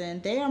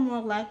prison, they are more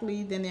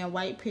likely than their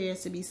white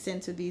peers to be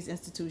sent to these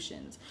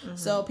institutions.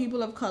 So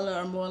people of color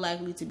are more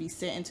likely to be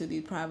sent into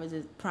these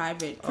private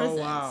prisons. Oh,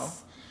 wow.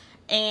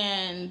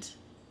 And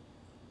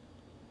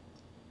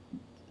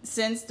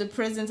since the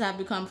prisons have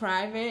become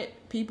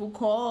private, people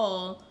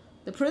call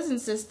the prison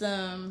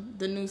system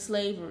the new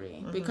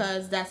slavery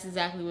because that's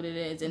exactly what it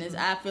is. And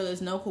I feel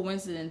it's no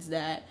coincidence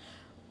that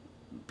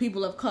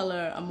people of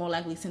color are more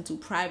likely sent to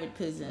private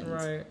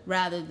prisons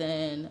rather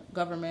than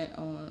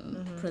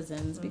government-owned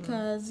prisons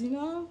because,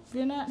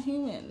 we're not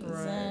humans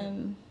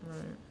and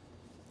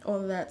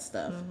all of that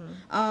stuff.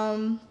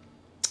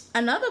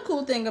 Another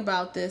cool thing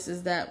about this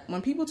is that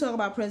when people talk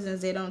about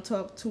prisons, they don't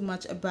talk too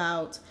much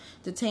about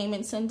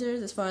detainment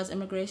centers as far as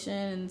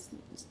immigration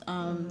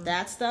and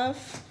that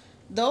stuff.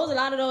 A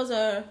lot of those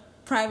are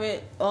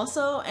private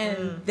also,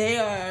 and they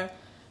are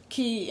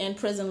key in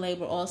prison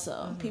labor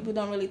also. People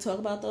don't really talk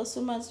about those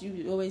so much.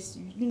 You always,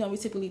 we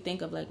typically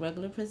think of like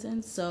regular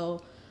prisons.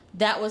 So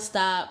that would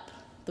stop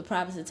the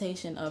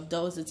privatization of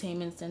those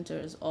detainment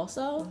centers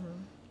also,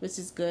 which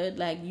is good.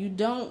 Like, you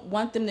don't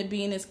want them to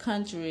be in this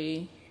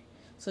country,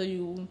 so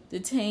you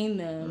detain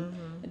them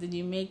and then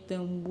you make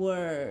them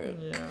work.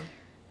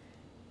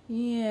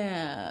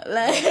 Yeah.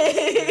 Like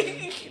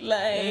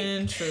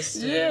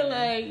interesting.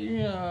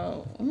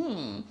 Yeah,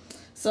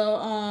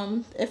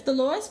 So if the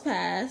laws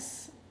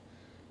pass,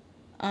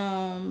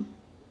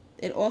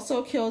 it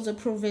also kills a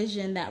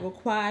provision that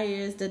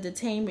requires the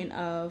detainment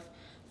of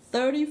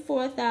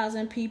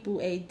 34,000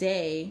 people a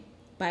day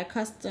by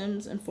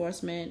customs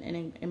enforcement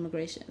and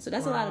immigration. So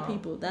that's a lot of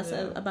people. That's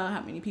about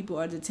how many people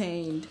are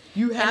detained.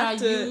 You have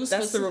to.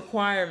 That's the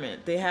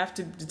requirement. They have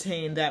to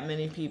detain that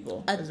many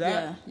people. Is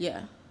that?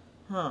 Yeah.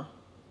 Huh.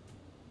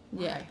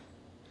 Yeah. Why?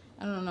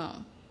 I don't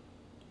know.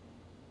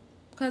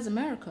 Because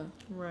America.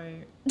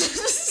 Right.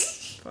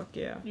 Fuck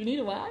yeah. You need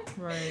a why?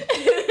 Right.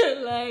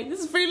 Like, this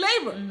is free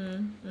labor.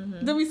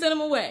 Then we send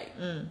them away.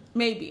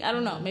 Maybe. I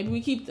don't know. Maybe we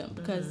keep them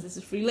because this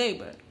is free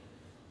labor.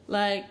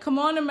 Like, come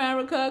on,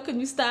 America. Can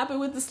you stop it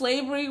with the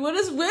slavery? What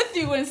is with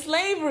you in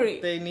slavery?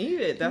 They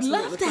need it. That's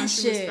what the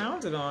country was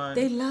founded on.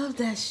 They love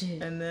that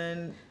shit. And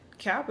then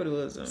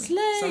capitalism.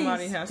 Slaves.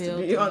 Somebody has to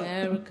be on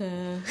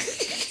America.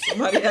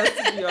 Somebody has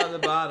to be on the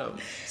bottom.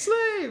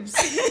 Slaves.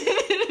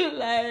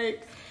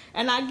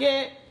 And I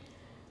get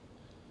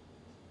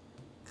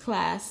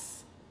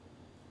class.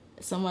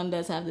 Someone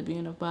does have to be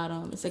on the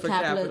bottom. It's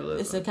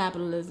a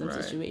capitalism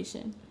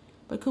situation.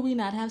 But could we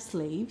not have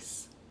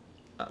slaves?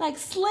 Like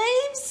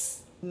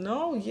slaves?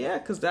 No, yeah,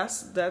 because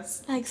that's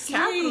like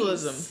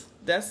capitalism. Slaves.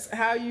 That's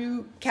how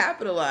you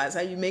capitalize.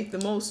 How you make the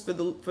most for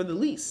the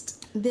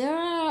least. There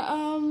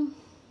are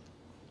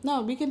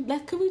no. We can.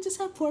 Could we just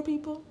have poor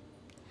people?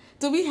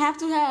 Do we have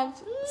to have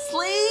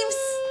slaves?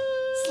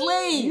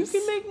 Slaves. You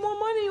can make more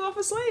money off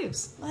of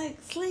slaves.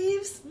 Like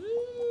slaves.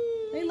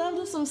 They love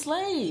them some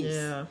slaves.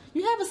 Yeah.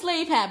 You have a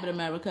slave habit,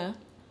 America.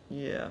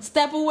 Yeah.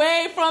 Step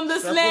away from the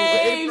slaves.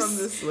 Away from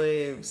the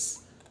slaves.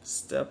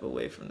 Step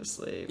away from the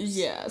slaves.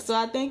 Yeah, so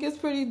I think it's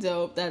pretty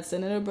dope that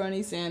Senator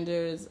Bernie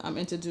Sanders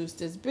introduced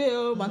this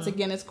bill. Once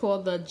again, it's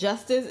called the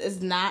Justice Is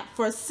Not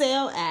for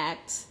Sale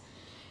Act.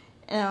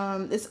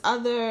 There's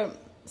other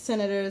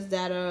senators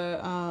that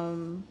are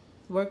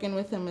working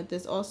with him with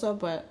this also,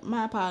 but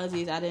my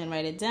apologies, I didn't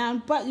write it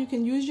down. But you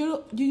can use your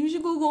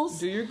Googles.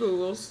 Do your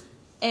Googles.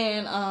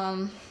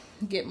 And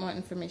get more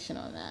information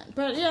on that.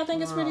 But yeah, I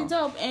think it's pretty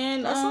dope.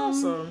 And that's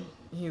awesome.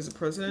 He's a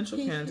presidential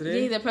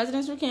candidate. He's a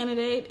presidential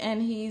candidate,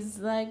 and he's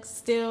like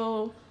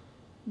still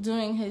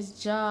doing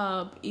his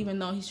job, even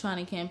though he's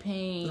trying to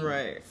campaign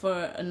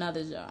for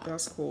another job.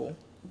 That's cool.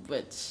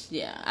 which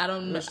I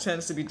don't know. Which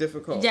tends to be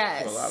difficult for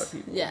a lot of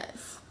people.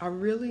 Yes. I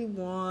really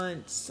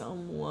want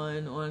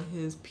someone on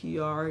his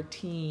PR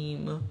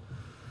team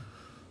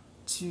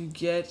to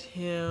get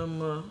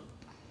him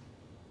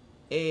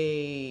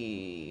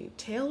a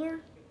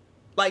tailor.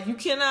 Like, you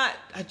cannot.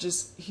 I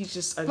just need him to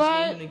get a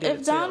tailor. But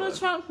if Donald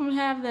Trump can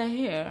have that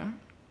hair,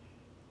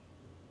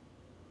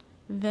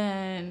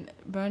 then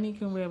Bernie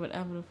can wear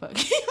whatever the fuck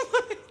he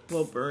wants.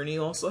 Well, Bernie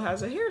also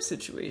has a hair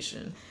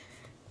situation.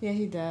 Yeah,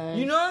 he does.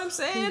 You know what I'm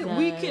saying?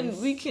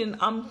 We can.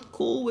 I'm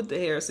cool with the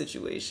hair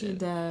situation. He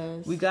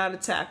does. We gotta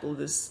tackle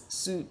this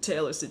suit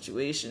Taylor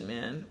situation,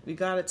 man. We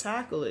gotta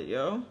tackle it,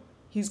 yo.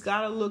 He's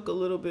gotta look a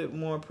little bit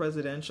more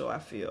presidential, I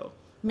feel.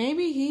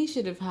 Maybe he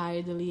should have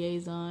hired the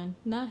liaison,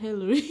 not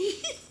Hillary.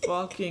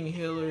 Fucking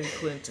Hillary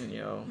Clinton,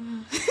 yo.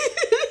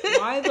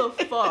 Why the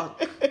fuck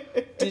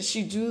did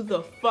she do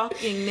the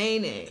fucking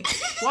nay-nay?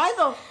 Why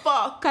the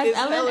fuck is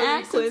Ellen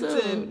Hillary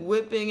Clinton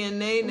whipping a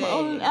nay-nay?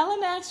 Well,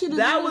 Ellen asked you to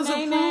that do was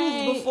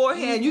nay-nay. approved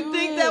beforehand. You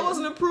think that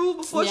wasn't approved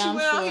before she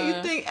went out here?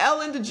 You think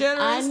Ellen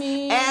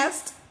DeGeneres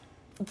asked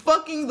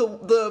fucking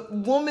the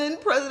woman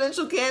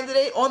presidential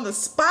candidate on the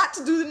spot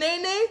to do the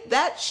nay-nay?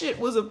 That shit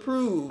was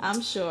approved.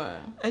 I'm sure.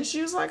 And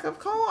she was like, of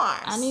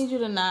course. I need you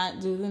to not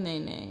do the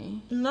nay-nay.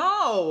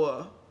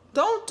 No.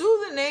 Don't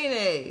do the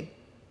nay-nay.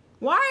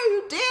 Why are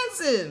you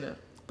dancing?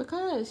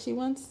 Because she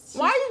wants...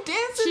 Why are you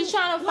dancing? She's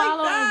trying to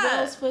follow like in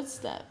Bill's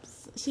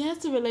footsteps. She has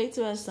to relate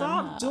to us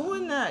somehow. Stop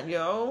doing that,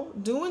 yo.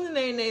 Doing the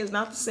nay-nay is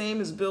not the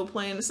same as Bill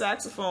playing the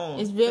saxophone.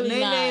 It's really the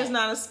nay-nay is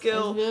not a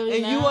skill,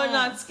 really and you are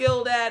not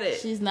skilled at it.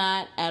 She's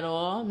not at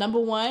all. Number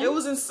one. It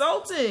was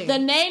insulting. The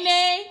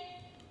nay-nay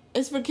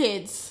is for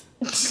kids.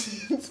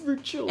 It's for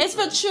children. It's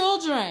for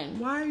children.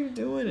 Why are you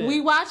doing it?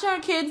 We watch our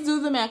kids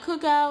do them at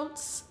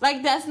cookouts.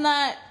 Like, that's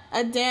not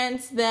a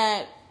dance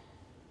that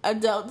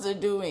adults are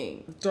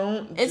doing.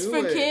 It's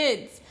for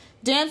kids.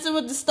 Dancing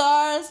with the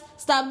Stars.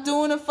 Stop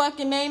doing a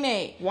fucking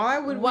nay-nay. Why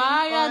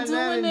y'all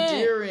doing that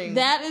endearing?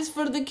 That is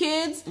for the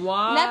kids.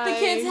 Why? Let the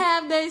kids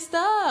have their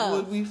stuff.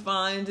 Would we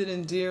find it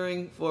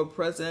endearing for a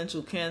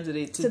presidential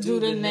candidate to do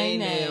the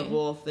nay-nay of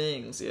all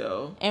things,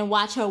 yo? And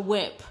watch her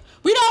whip.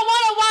 We don't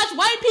want to watch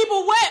white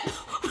people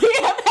whip. We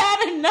have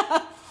had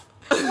enough.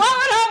 Why would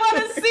I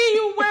want to see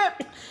you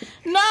whip?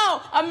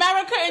 No,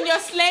 America and your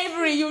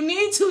slavery. You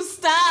need to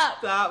stop.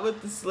 Stop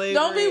with the slavery.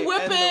 Don't be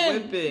whipping. And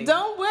the whipping.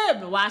 Don't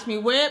whip. Watch me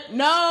whip.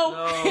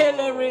 No,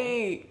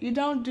 Hillary. You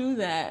don't do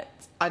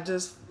that. I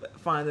just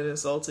find it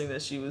insulting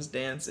that she was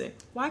dancing.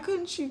 Why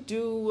couldn't she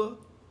do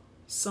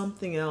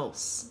something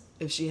else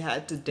if she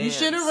had to dance? You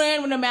should have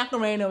ran when the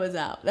Macarena was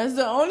out. That's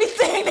the only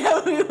thing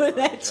that we would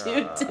let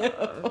you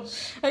do.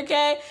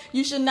 Okay?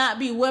 You should not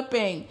be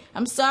whipping.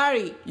 I'm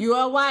sorry. You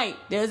are white.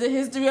 There's a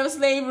history of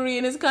slavery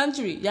in this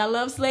country. Y'all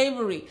love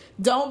slavery.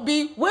 Don't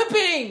be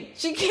whipping.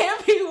 She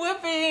can't be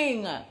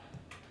whipping.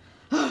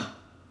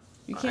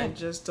 You can't. I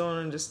just don't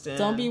understand.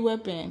 Don't be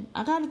whipping.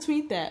 I gotta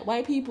tweet that.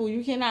 White people,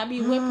 you cannot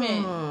be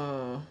whipping.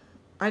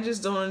 I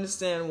just don't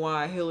understand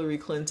why Hillary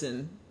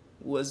Clinton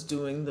was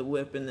doing the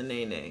whip and the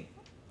nay-nay.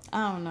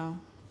 I don't know.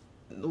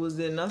 Was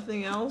there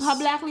nothing else? Her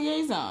black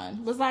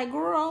liaison was like,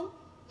 girl.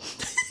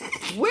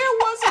 Where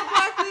was her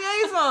black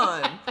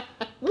liaison?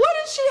 What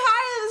did she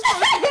hire this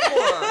person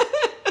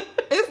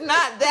for? If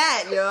not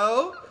that,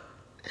 yo.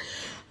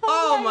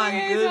 Oh my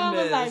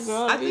goodness. Like,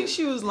 girl, I think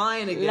she was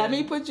lying again. Let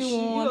me put you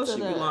on to she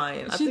be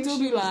lying. I she think do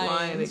she be was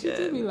lying again. She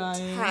do be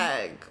lying.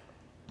 Tag.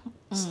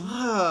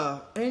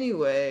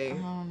 Anyway,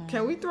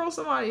 can we throw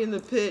somebody in the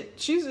pit?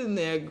 She's in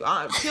there.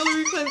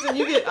 Hillary Clinton,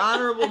 you get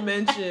honorable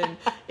mention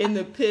in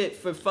the pit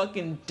for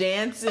fucking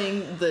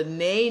dancing the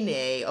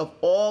nay-nay of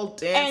all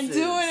dances.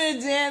 And doing a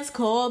dance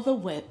called the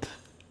whip.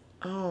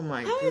 Oh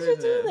my goodness. How did you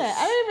do that?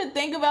 I didn't even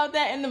think about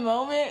that in the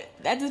moment.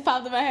 That just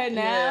popped in my head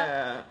now.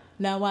 Yeah.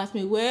 Now watch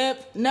me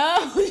whip.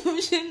 No,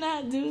 you should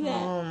not do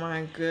that. Oh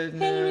my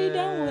goodness. Hillary,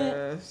 don't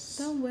whip.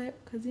 Don't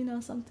whip, because you know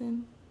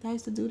something. I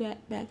used to do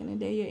that back in the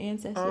day, your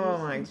ancestors. Oh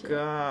my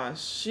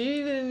gosh.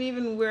 She didn't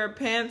even wear a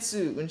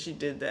pantsuit when she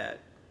did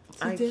that.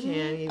 I can't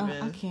even.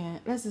 I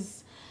can't. That's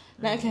just...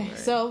 Okay,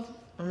 so...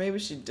 Or maybe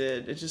she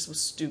did. It just was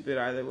stupid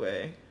either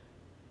way.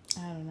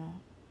 I don't know.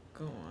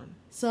 Go on.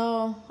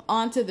 So,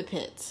 on to the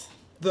pit.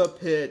 The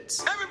pit.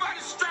 Everybody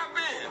strap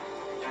in.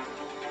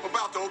 We're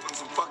about to open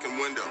some fucking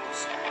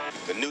windows.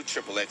 The new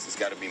Triple X has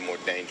got to be more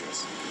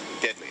dangerous,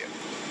 deadlier,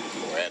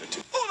 more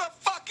attitude. Who the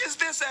fuck is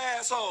this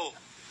asshole?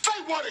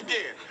 Say what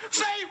again?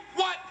 Say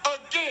what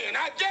again?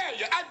 I dare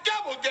you. I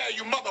double dare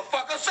you,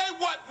 motherfucker. Say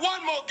what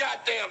one more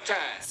goddamn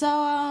time.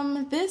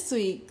 So, this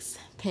week's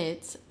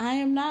pit, I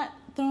am not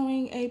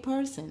throwing a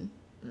person.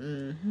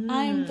 Mm-hmm.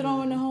 I am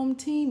throwing a home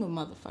team of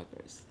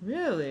motherfuckers.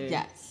 Really?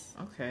 Yes.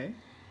 Okay.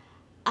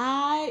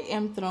 I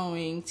am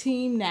throwing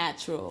Team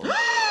Natural.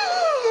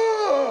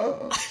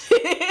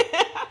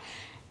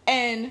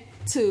 And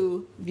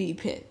 2V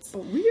pits.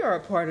 But we are a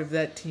part of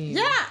that team.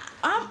 Yeah,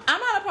 I'm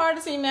not a part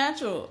of Team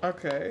Natural.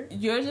 Okay.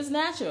 You're just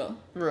natural.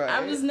 Right.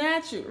 I'm just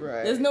natural.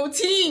 Right. There's no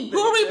team. Who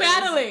are we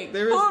battling?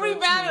 Who are we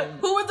battling?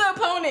 Who is the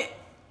opponent?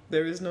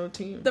 There is no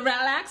team. The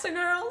Relaxer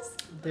Girls?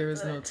 There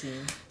is no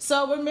team.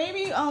 So we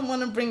maybe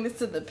want to bring this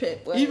to the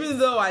pit. Even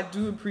though I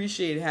do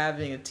appreciate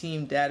having a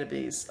team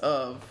database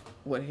of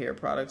what hair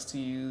products to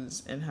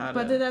use and how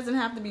but it doesn't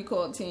have to be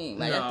called team.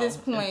 Like at this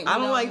point, I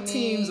don't like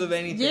teams of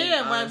anything.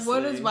 Yeah, honestly.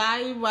 but what is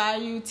why are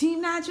you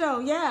Team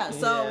Nacho? Yeah.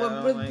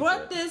 So what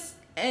brought this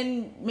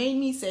and made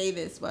me say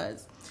this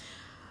was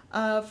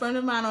a friend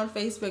of mine on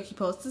Facebook. He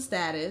posted a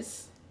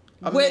status.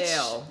 A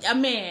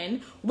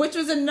man, which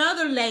was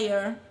another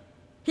layer.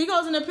 He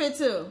goes in the pit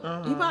too.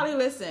 He probably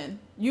listen.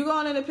 You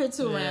going in the pit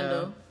too,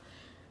 Randall.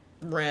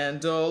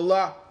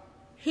 Randall.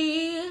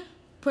 He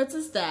puts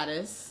a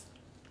status.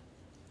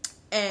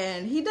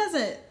 And he's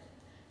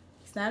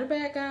not a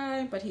bad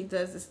guy, but he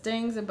does these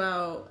things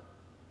about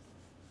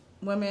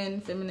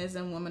women,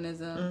 feminism,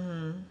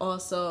 womanism,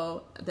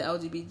 also the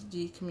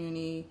LGBT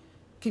community.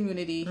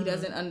 He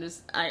doesn't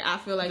understand. I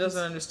feel like he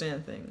doesn't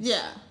understand things.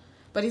 Yeah.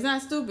 But he's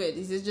not stupid.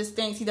 He just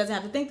thinks he doesn't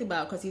have to think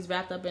about because he's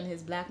wrapped up in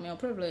his black male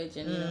privilege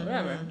and,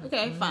 whatever.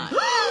 Okay, fine.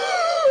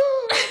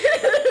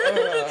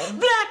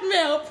 Black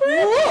male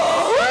privilege.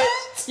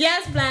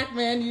 Yes, black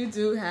men, you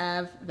do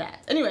have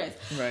that. Anyways,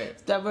 right.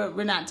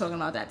 We're not talking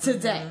about that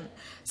today.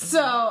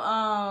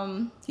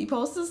 So, he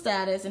posted a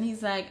status and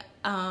he's like,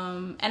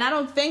 and I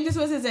don't think this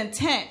was his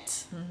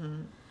intent,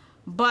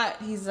 but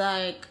he's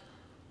like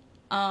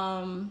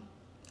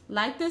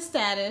this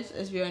status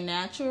is you're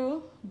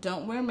natural,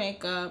 don't wear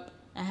makeup,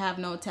 and have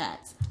no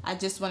tats. I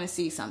just want to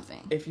see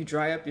something. If you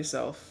dry up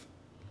yourself,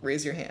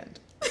 raise your hand.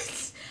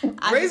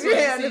 Raise your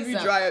hand if you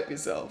dry up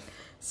yourself.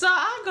 So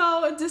I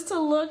go just to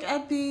look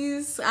at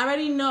these. I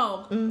already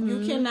know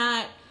you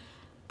cannot,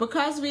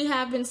 because we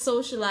have been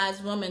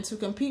socialized women to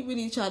compete with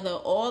each other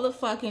all the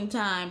fucking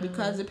time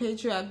because the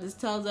patriarch just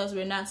tells us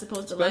we're not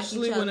supposed to like each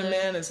other. Especially when a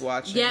man is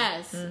watching.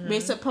 Yes.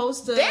 We're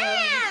supposed to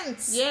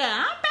dance.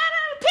 Yeah, I'm better.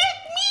 Pick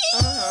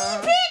me.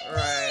 Pick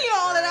me.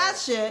 All of that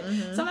shit.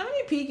 So let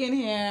me peek in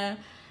here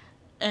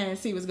and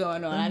see what's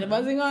going on. I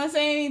wasn't going to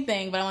say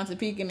anything, but I wanted to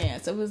peek in there.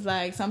 So it was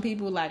like some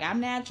people like, I'm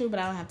natural, but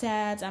I don't have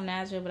tats. I'm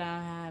natural, but I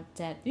don't have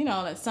tats. You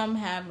know, like some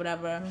have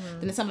whatever.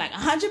 Then some like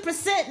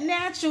 100%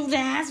 natural.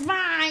 That's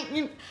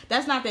fine.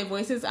 That's not their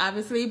voices,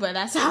 obviously, but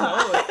that's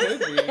how it could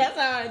be. That's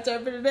how I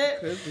interpreted it.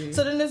 Could be.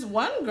 So then this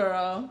one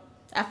girl,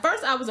 at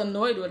first I was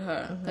annoyed with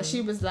her because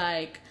she was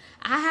like,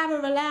 I have a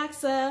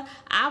relaxer,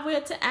 I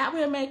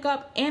wear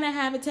makeup, and I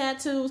have a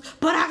tattoos,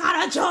 but I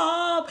got a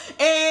job,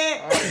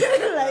 and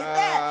like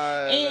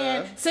that.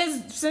 And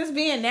since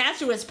being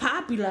natural is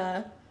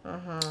popular,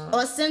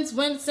 or since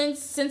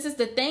it's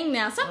the thing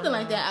now, something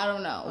like that, I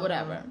don't know,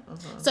 whatever.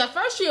 So at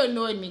first she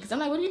annoyed me because I'm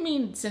like, what do you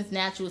mean since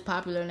natural is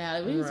popular now?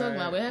 Like, what are you talking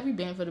about? Where have you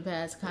been for the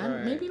past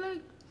maybe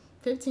like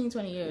 15,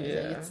 20 years.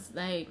 Yeah. Like, it's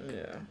like,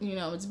 you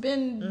know, it's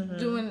been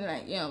doing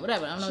like, you know,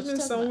 whatever. I don't know what you're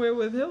talking somewhere about.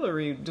 With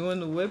Hillary doing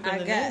the whip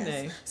and the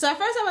nay-nay. So at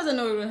first I was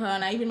annoyed with her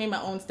and I even made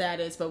my own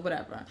status, but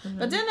whatever.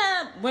 But then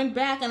I went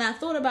back and I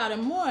thought about it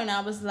more and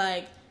I was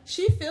like,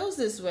 she feels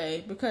this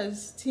way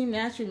because Team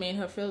Natural made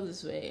her feel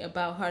this way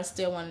about her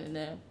still wanting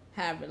to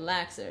have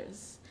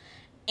relaxers.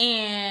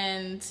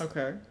 And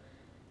okay.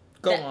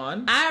 Go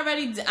on. I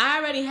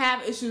already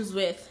have issues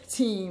with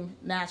Team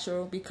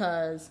Natural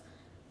because,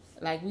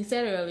 like we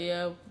said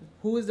earlier,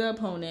 who is the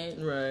opponent?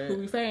 Right. Who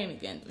we fighting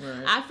against?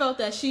 Right. I felt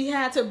that she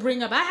had to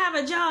bring up, I have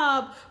a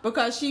job,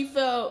 because she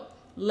felt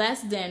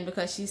less than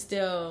because she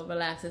still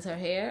relaxes her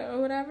hair or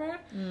whatever.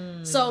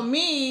 So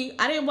me,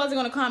 I wasn't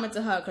going to comment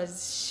to her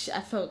because I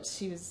felt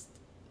she was...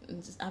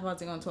 I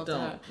wasn't going to talk to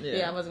her.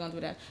 Yeah, I wasn't going to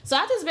do that. So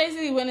I just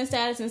basically went in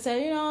status and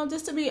said, you know,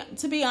 just to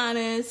be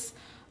honest...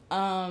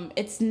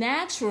 it's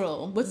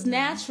natural. What's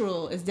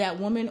natural is that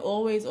women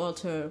always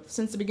alter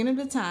since the beginning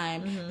of the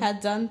time. Have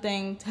done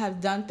things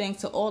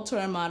to alter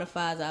and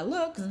modify our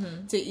looks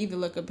to either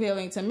look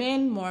appealing to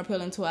men, more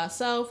appealing to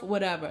ourselves,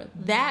 whatever.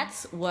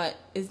 That's what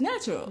is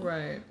natural.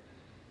 Right.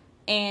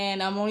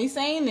 And I'm only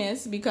saying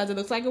this because it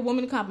looks like a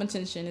woman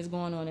competition is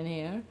going on in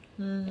here,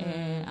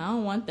 and I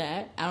don't want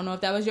that. I don't know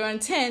if that was your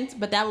intent,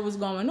 but that was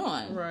going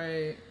on.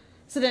 Right.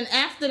 So then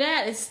after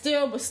that, it's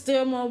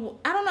still more...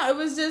 I don't know. It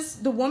was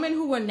just the women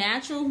who were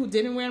natural, who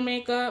didn't wear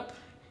makeup,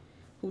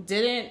 who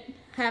didn't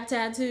have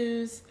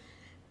tattoos,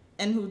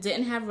 and who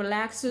didn't have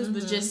relaxers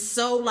was just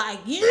so like,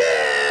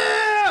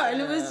 yeah!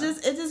 And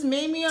it just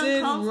made me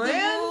uncomfortable. Did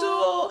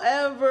Randall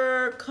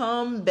ever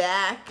come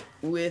back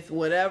with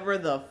whatever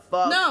the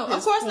fuck No, his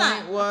of course point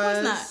not.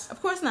 was?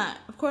 Of course not.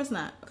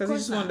 Because he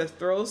just wanted to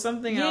throw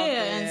something out there.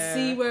 Yeah, and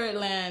see where it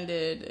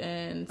landed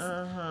and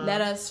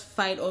let us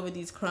fight over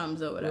these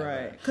crumbs or whatever.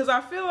 Right. Because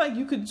I feel like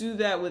you could do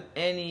that with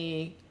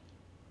any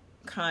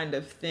kind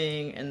of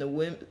thing, and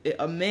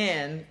a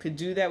man could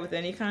do that with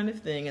any kind of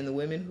thing, and the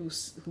women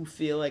who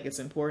feel like it's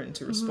important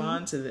to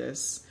respond to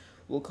this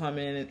will come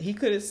in. And he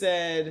could have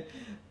said,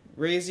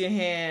 raise your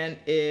hand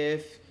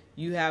if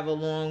you have a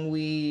long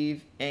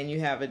weave and you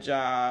have a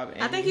job.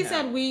 And I think he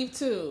said weave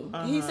too.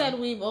 He said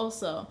weave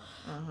also.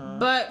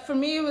 But for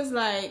me, it was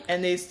like...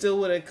 And they still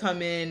would have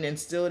come in and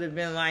still would have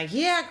been like,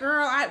 yeah,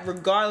 girl,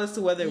 regardless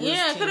of whether it was Team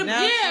Natural it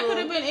could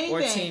have been anything.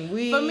 or Team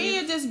Weave. For me,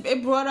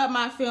 it brought up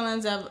my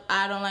feelings of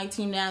I don't like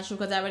Team Natural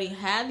because I already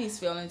had these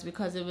feelings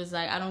because it was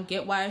like, I don't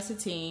get why it's a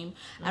team.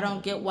 I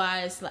don't get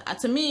why it's... like,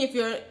 to me, if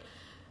you're...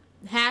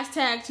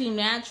 Hashtag Team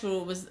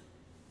Natural was...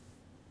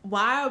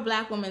 Why are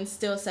black women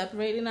still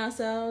separating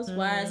ourselves?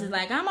 Why is it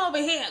like, I'm over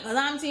here because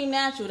I'm Team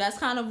Natural? That's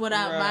kind of what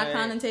my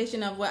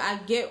connotation of what I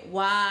get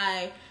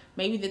why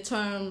maybe the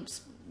terms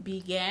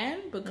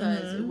began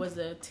because it was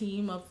a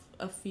team of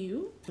a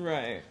few.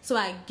 Right. So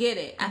I get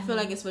it. I feel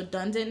like it's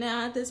redundant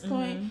now at this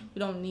point. We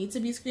don't need to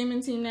be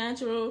screaming Team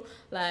Natural.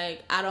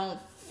 Like, I don't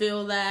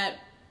feel that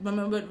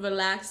women with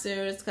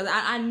relaxers, because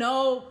I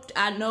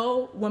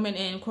know women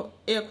in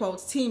air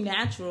quotes Team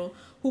Natural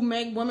who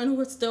make women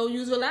who still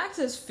use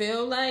relaxers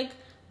feel like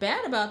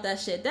bad about that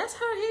shit. That's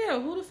her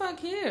hair. Who the fuck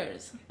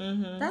cares?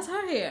 That's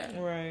her hair.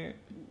 Right.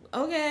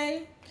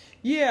 Okay.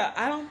 Yeah,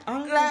 I don't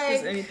think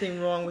there's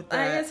anything wrong with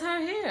that. It's her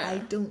hair. I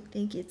don't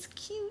think it's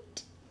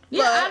cute.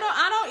 Yeah,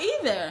 I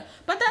don't either.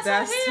 But that's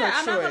her hair.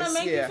 I'm not gonna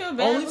make you feel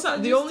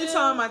bad. The only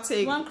time I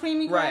take one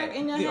creamy crack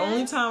in your hair. The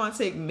only time I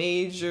take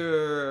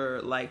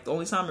major, like the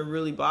only time it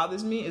really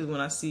bothers me is when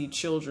I see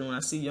children, when I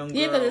see young girls.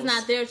 Yeah, because it's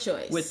not their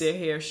choice. With their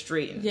hair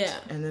straightened. Yeah.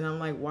 And then I'm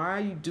like, why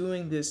are you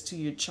doing this to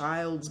your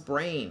child's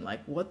brain? Like,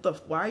 why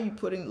are you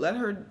let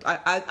her?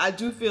 I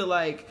do feel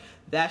like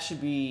that should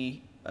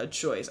be a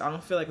choice. I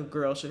don't feel like a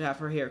girl should have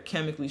her hair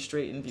chemically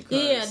straightened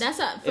because that's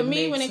for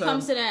me when it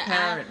comes to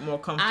that. More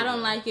comfortable. I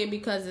don't like it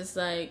because it's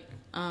like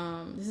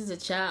this is a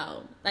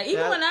child. Like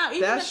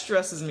that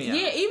stresses me out.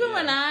 Yeah, even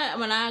when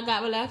I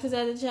got relaxers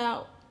as a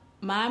child,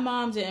 my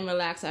mom didn't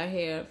relax our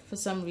hair for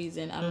some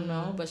reason. I don't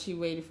know, but she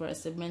waited for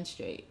us to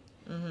menstruate.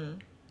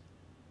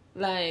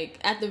 Like,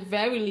 at the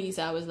very least,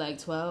 I was like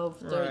 12,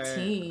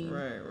 13.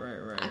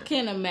 Right. I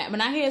can't imagine.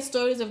 When I hear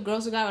stories of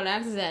girls who got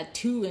relaxers at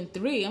 2 and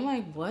 3, I'm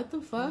like, what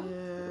the fuck?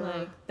 Yeah.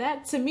 Like,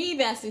 that, to me,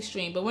 that's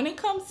extreme. But when it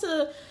comes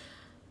to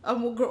a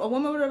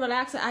woman with a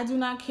relaxer, I do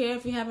not care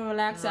if you have a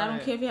relaxer. I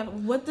don't care if you have...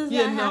 What does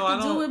that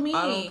have to do with me?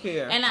 I don't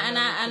care.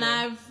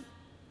 And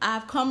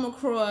I've come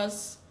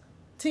across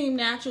Team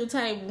Natural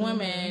type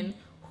women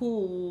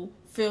who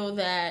feel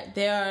that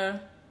they're...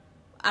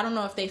 I don't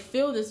know if they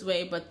feel this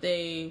way, but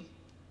they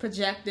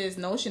project this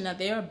notion that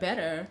they are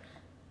better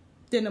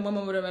than a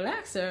woman with a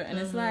relaxer, and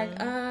it's like,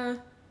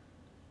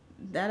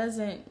 that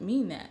doesn't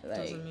mean that.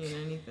 Like, doesn't mean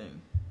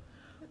anything.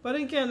 But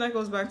again, that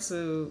goes back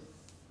to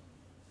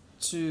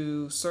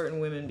certain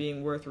women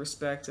being worth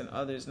respect and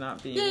others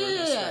not being worth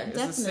respect.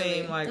 It's the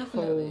same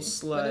whole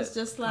slut. But it's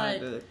just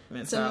like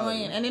it's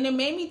annoying. And then it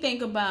made me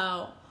think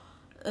about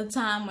a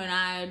time when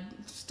I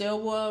still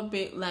wore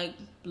big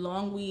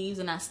long weaves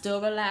and I still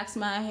relaxed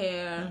my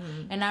hair,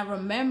 and I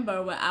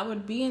remember when I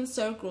would be in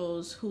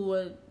circles who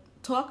would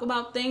talk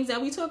about things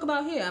that we talk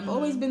about here. I've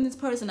always been this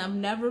person. I've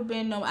never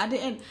been I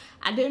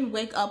didn't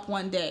wake up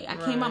one day. I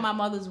came out my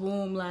mother's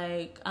womb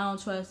like, I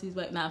don't trust these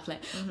but not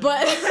playing.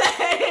 But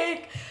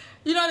like,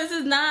 this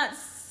is not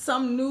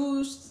some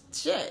new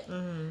shit.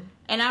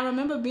 And I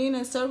remember being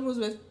in circles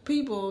with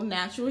people,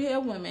 natural hair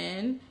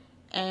women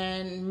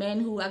and men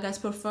who I guess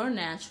prefer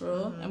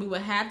natural, and we would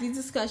have these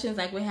discussions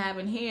like we're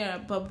having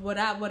here. But what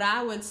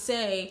I would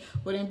say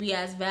wouldn't be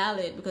as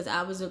valid because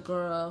I was a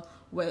girl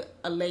with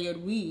a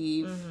layered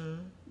weave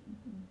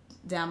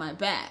down my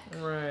back.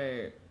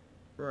 Right.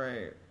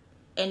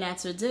 And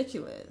that's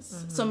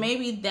ridiculous. So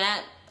maybe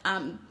that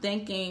I'm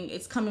thinking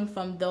it's coming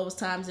from those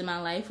times in my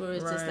life where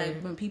it's just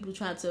like when people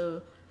try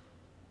to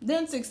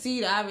didn't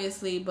succeed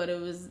obviously, but it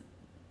was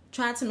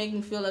tried to make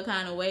me feel a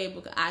kind of way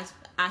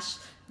because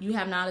you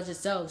have knowledge of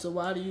self, so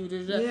why do you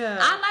do that? Yeah.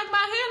 I like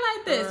my hair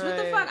like this. What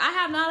the fuck? I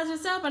have knowledge of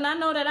self, and I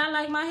know that I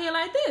like my hair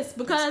like this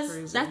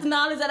because that's the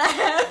knowledge that I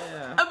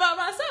have about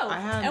myself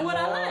and what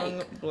I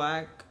like.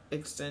 Black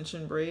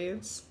extension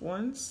braids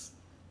once.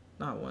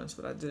 Not once,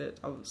 but I did it.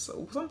 At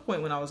some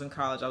point when I was in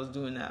college, I was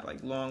doing that,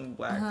 like long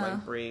black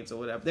like braids or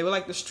whatever. They were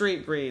like the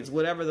straight braids,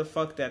 whatever the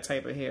fuck that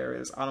type of hair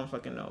is. I don't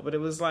fucking know, but it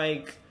was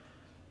like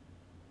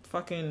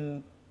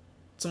fucking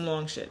some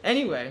long shit.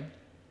 Anyway.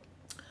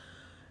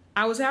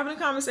 I was having a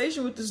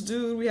conversation with this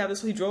dude.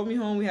 He drove me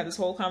home. We had this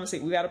whole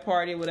conversation. We had a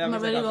party, whatever. I'm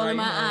already rolling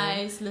my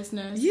eyes,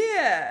 listeners.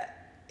 Yeah.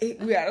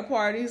 We had a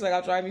party. He's like,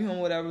 I'll drive you home,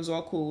 whatever. It was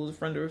all cool. It was a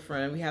friend of a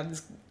friend. We have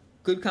this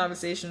good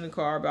conversation in the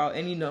car about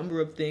any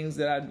number of things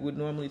that I would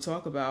normally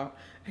talk about.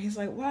 And he's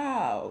like,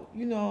 wow,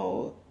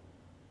 you're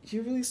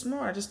really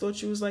smart. I just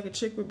thought you was like a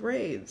chick with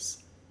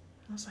braids.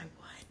 I was like,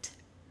 what?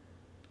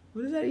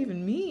 What does that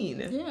even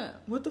mean? Yeah.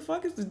 What the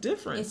fuck is the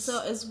difference?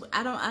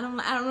 I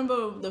don't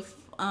remember the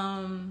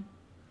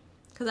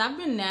because I've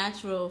been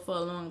natural for a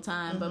long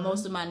time, but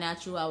most of my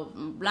natural,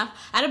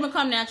 I didn't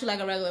become natural like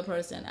a regular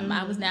person.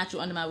 I was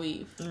natural under my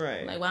weave.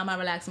 Right. Like, why am I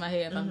relaxing my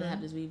hair if I'm going to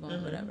have this weave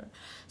on, whatever.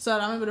 So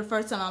I remember the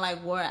first time I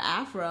wore an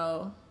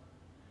afro,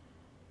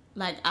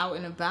 like out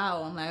and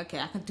about, I'm like, okay,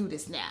 I can do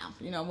this now.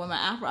 You know, when my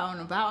afro out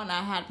and about, and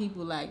I had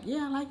people like,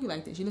 yeah, I like you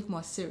like this. You look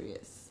more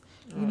serious.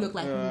 You look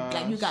like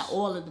you got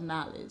all of the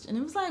knowledge. And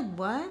it was like,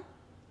 what?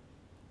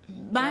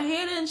 My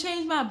hair didn't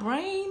change my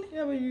brain.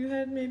 Yeah, but you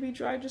had maybe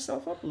dried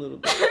yourself up a little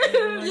bit.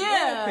 Like,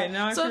 yeah. Okay,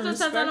 now I so can since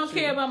respect I don't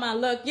care about my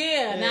look,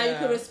 now you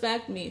can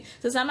respect me.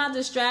 Since I'm not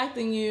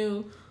distracting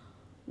you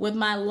with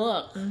my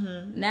look,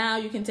 now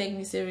you can take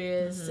me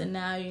serious, and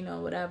now you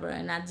know whatever.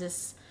 And I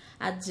just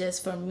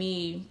for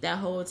me, that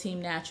whole Team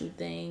Natural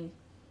thing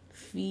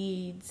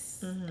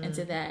feeds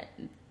into that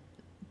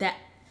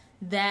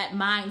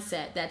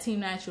mindset, that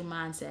Team Natural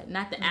mindset,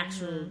 not the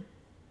actual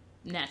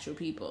natural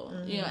people.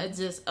 You know, it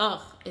just I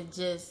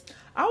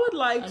would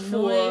like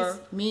for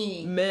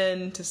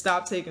men to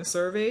stop taking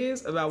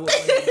surveys about what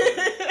women do.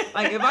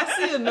 Like, if I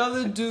see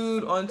another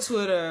dude on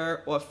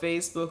Twitter or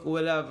Facebook or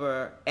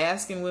whatever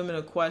asking women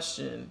a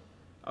question,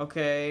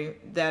 okay,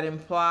 that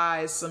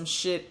implies some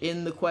shit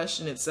in the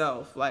question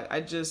itself, like,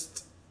 I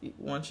just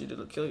want you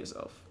to kill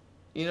yourself.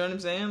 You know what I'm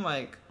saying?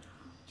 Like,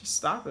 just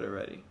stop it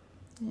already.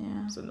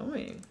 Yeah. It's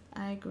annoying.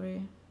 I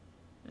agree.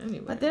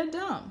 Anyway. But they're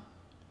dumb.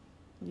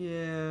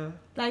 Yeah.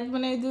 Like,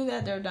 when they do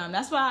that, they're dumb.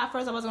 That's why at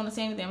first I wasn't going to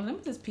say anything. I was like,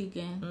 let me just peek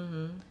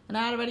in. And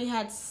I already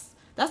had...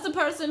 That's the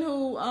person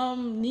who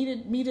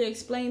needed me to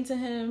explain to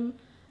him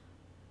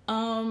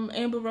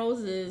Amber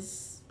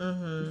Rose's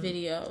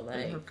video.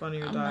 Like, her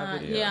Funny or Die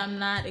video. Yeah, I'm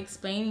not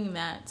explaining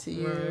that to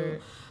you. Right.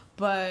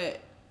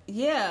 But,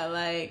 yeah,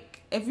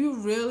 like, if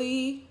you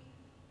really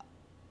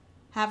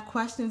have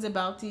questions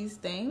about these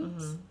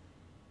things,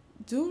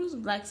 do,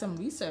 like, some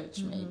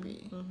research,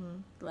 maybe.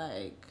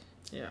 Like...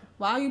 Yeah.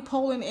 Why are you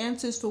polling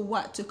answers for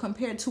what? To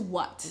compare to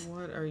what?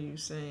 What are you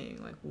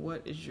saying? Like,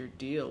 what is your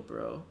deal,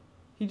 bro?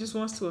 He just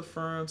wants to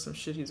affirm some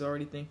shit he's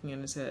already thinking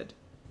in his head.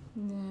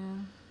 Yeah.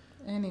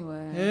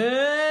 Anyway,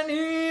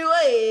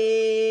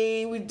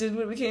 we did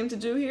what we came to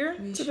do here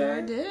we today.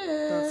 Sure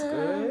did. That's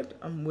good.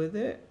 I'm with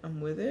it.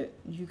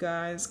 You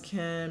guys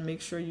can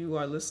make sure you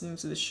are listening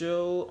to the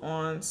show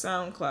on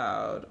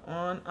SoundCloud,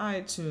 on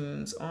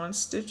iTunes, on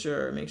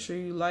Stitcher. Make sure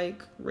you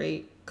like,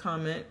 rate,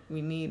 comment.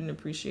 We need and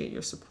appreciate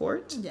your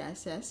support.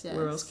 Yes.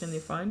 Where else can they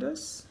find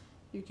us?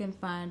 You can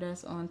find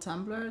us on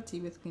Tumblr,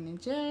 Tea with Queen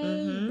and J.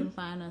 You can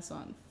find us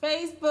on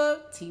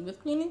Facebook, Tea with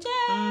Queen and J.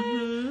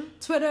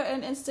 Twitter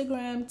and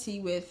Instagram, Tea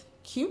with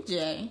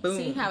QJ. Boom.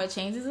 See how it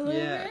changes a little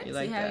bit? You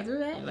like See that. how we do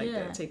that? You like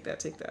that.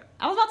 Take that.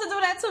 I was about to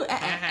do that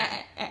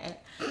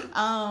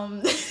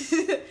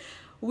too.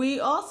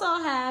 We also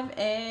have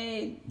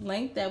a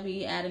link that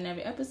we add in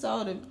every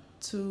episode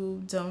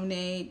to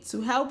donate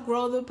to help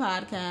grow the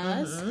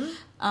podcast.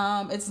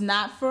 It's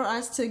not for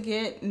us to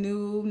get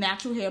new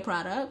natural hair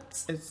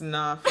products. It's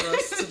not for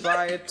us to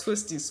buy a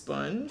twisty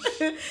sponge.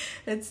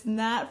 It's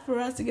not for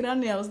us to get our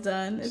nails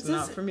done. It's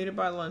not for me to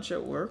buy lunch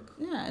at work.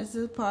 Yeah, it's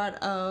just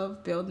part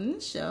of building the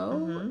show.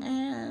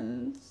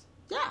 And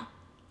yeah,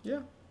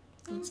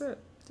 that's it.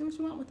 Do what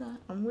you want with that.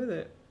 I'm with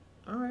it.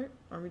 All right,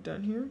 are we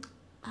done here?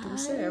 Did we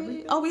say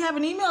everything? Oh, we have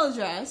an email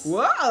address.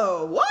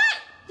 Whoa, what?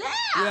 Yeah.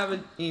 We have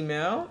an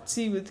email,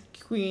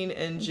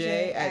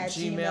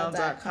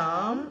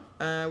 teawithqueenandj@gmail.com,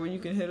 where you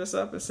can hit us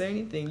up and say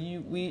anything.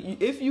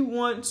 If you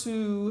want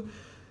to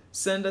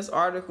send us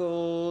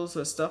articles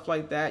or stuff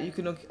like that, you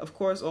can, of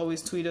course,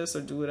 always tweet us or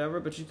do whatever,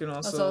 but you can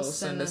also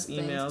send us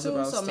emails too,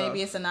 about so stuff.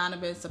 maybe it's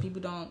anonymous so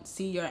people don't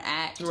see your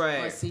act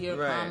or see your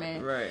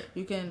comment. Right.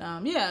 You can,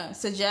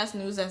 suggest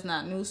news that's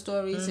not news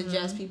stories,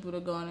 suggest people to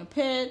go on a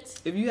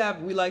pit.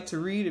 We like to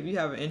read. If you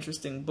have an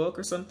interesting book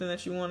or something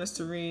that you want us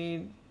to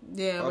read,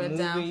 we're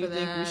down for that.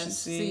 Think we should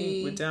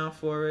see, we're down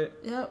for it.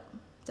 Yep,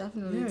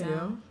 definitely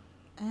down.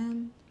 Yeah.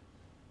 And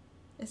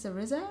it's a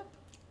Rizap?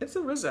 It's a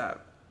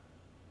Rizap.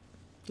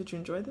 Did you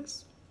enjoy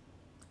this?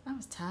 I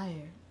was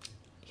tired.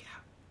 Yeah.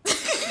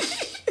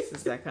 This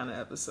is that kind of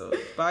episode.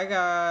 Bye,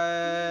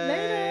 guys.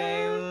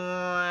 Later.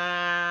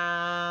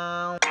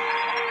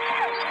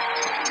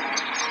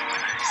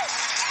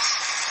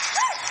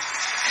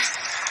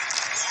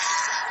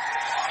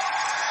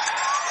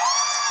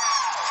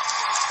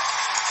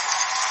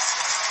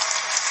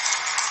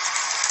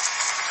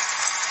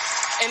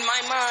 In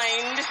my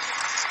mind,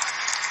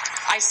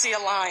 I see a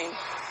line.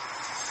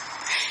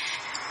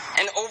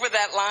 And over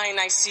that line,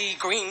 I see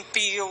green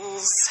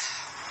fields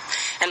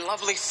and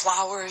lovely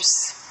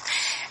flowers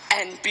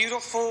and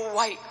beautiful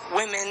white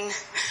women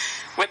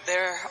with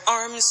their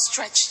arms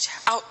stretched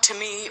out to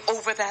me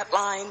over that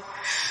line.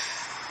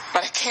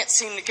 But I can't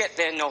seem to get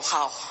there no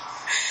how.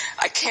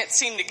 I can't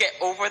seem to get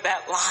over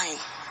that line.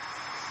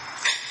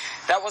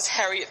 That was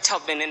Harriet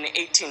Tubman in the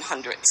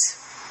 1800s.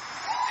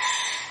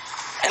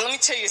 And let me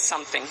tell you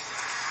something.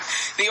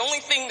 The only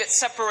thing that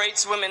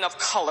separates women of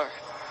color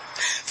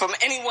from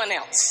anyone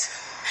else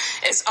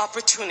is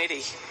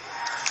opportunity.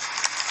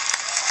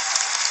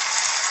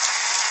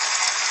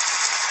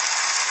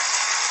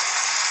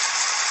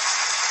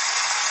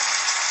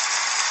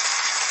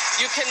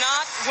 You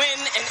cannot win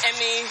an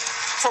Emmy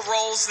for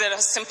roles that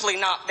are simply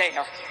not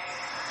there.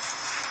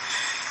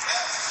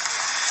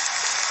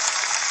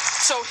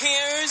 So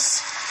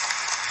here's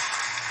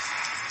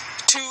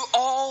to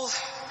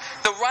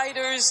the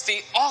writers,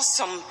 the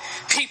awesome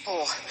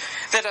people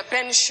that are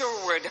Ben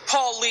Sherwood,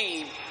 Paul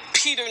Lee,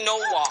 Peter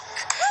Nowak,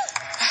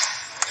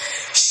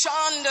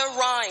 Shonda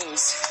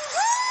Rhimes,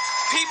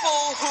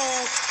 people who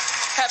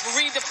have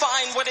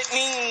redefined what it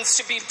means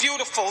to be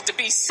beautiful, to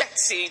be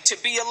sexy, to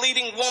be a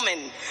leading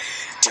woman,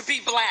 to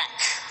be black.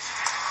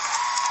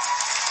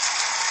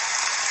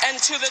 And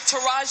to the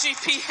Taraji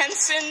P.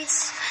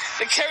 Hensons,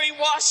 the Kerry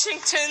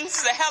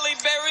Washingtons, the Halle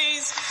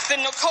Berrys, the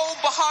Nicole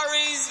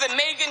Beharies, the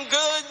Megan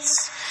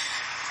Goods,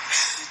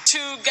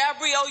 to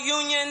Gabrielle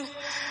Union,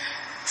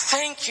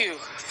 thank you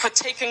for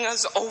taking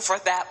us over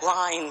that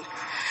line.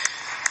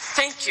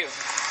 Thank you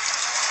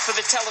for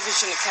the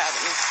Television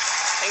Academy.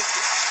 Thank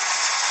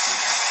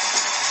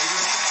you.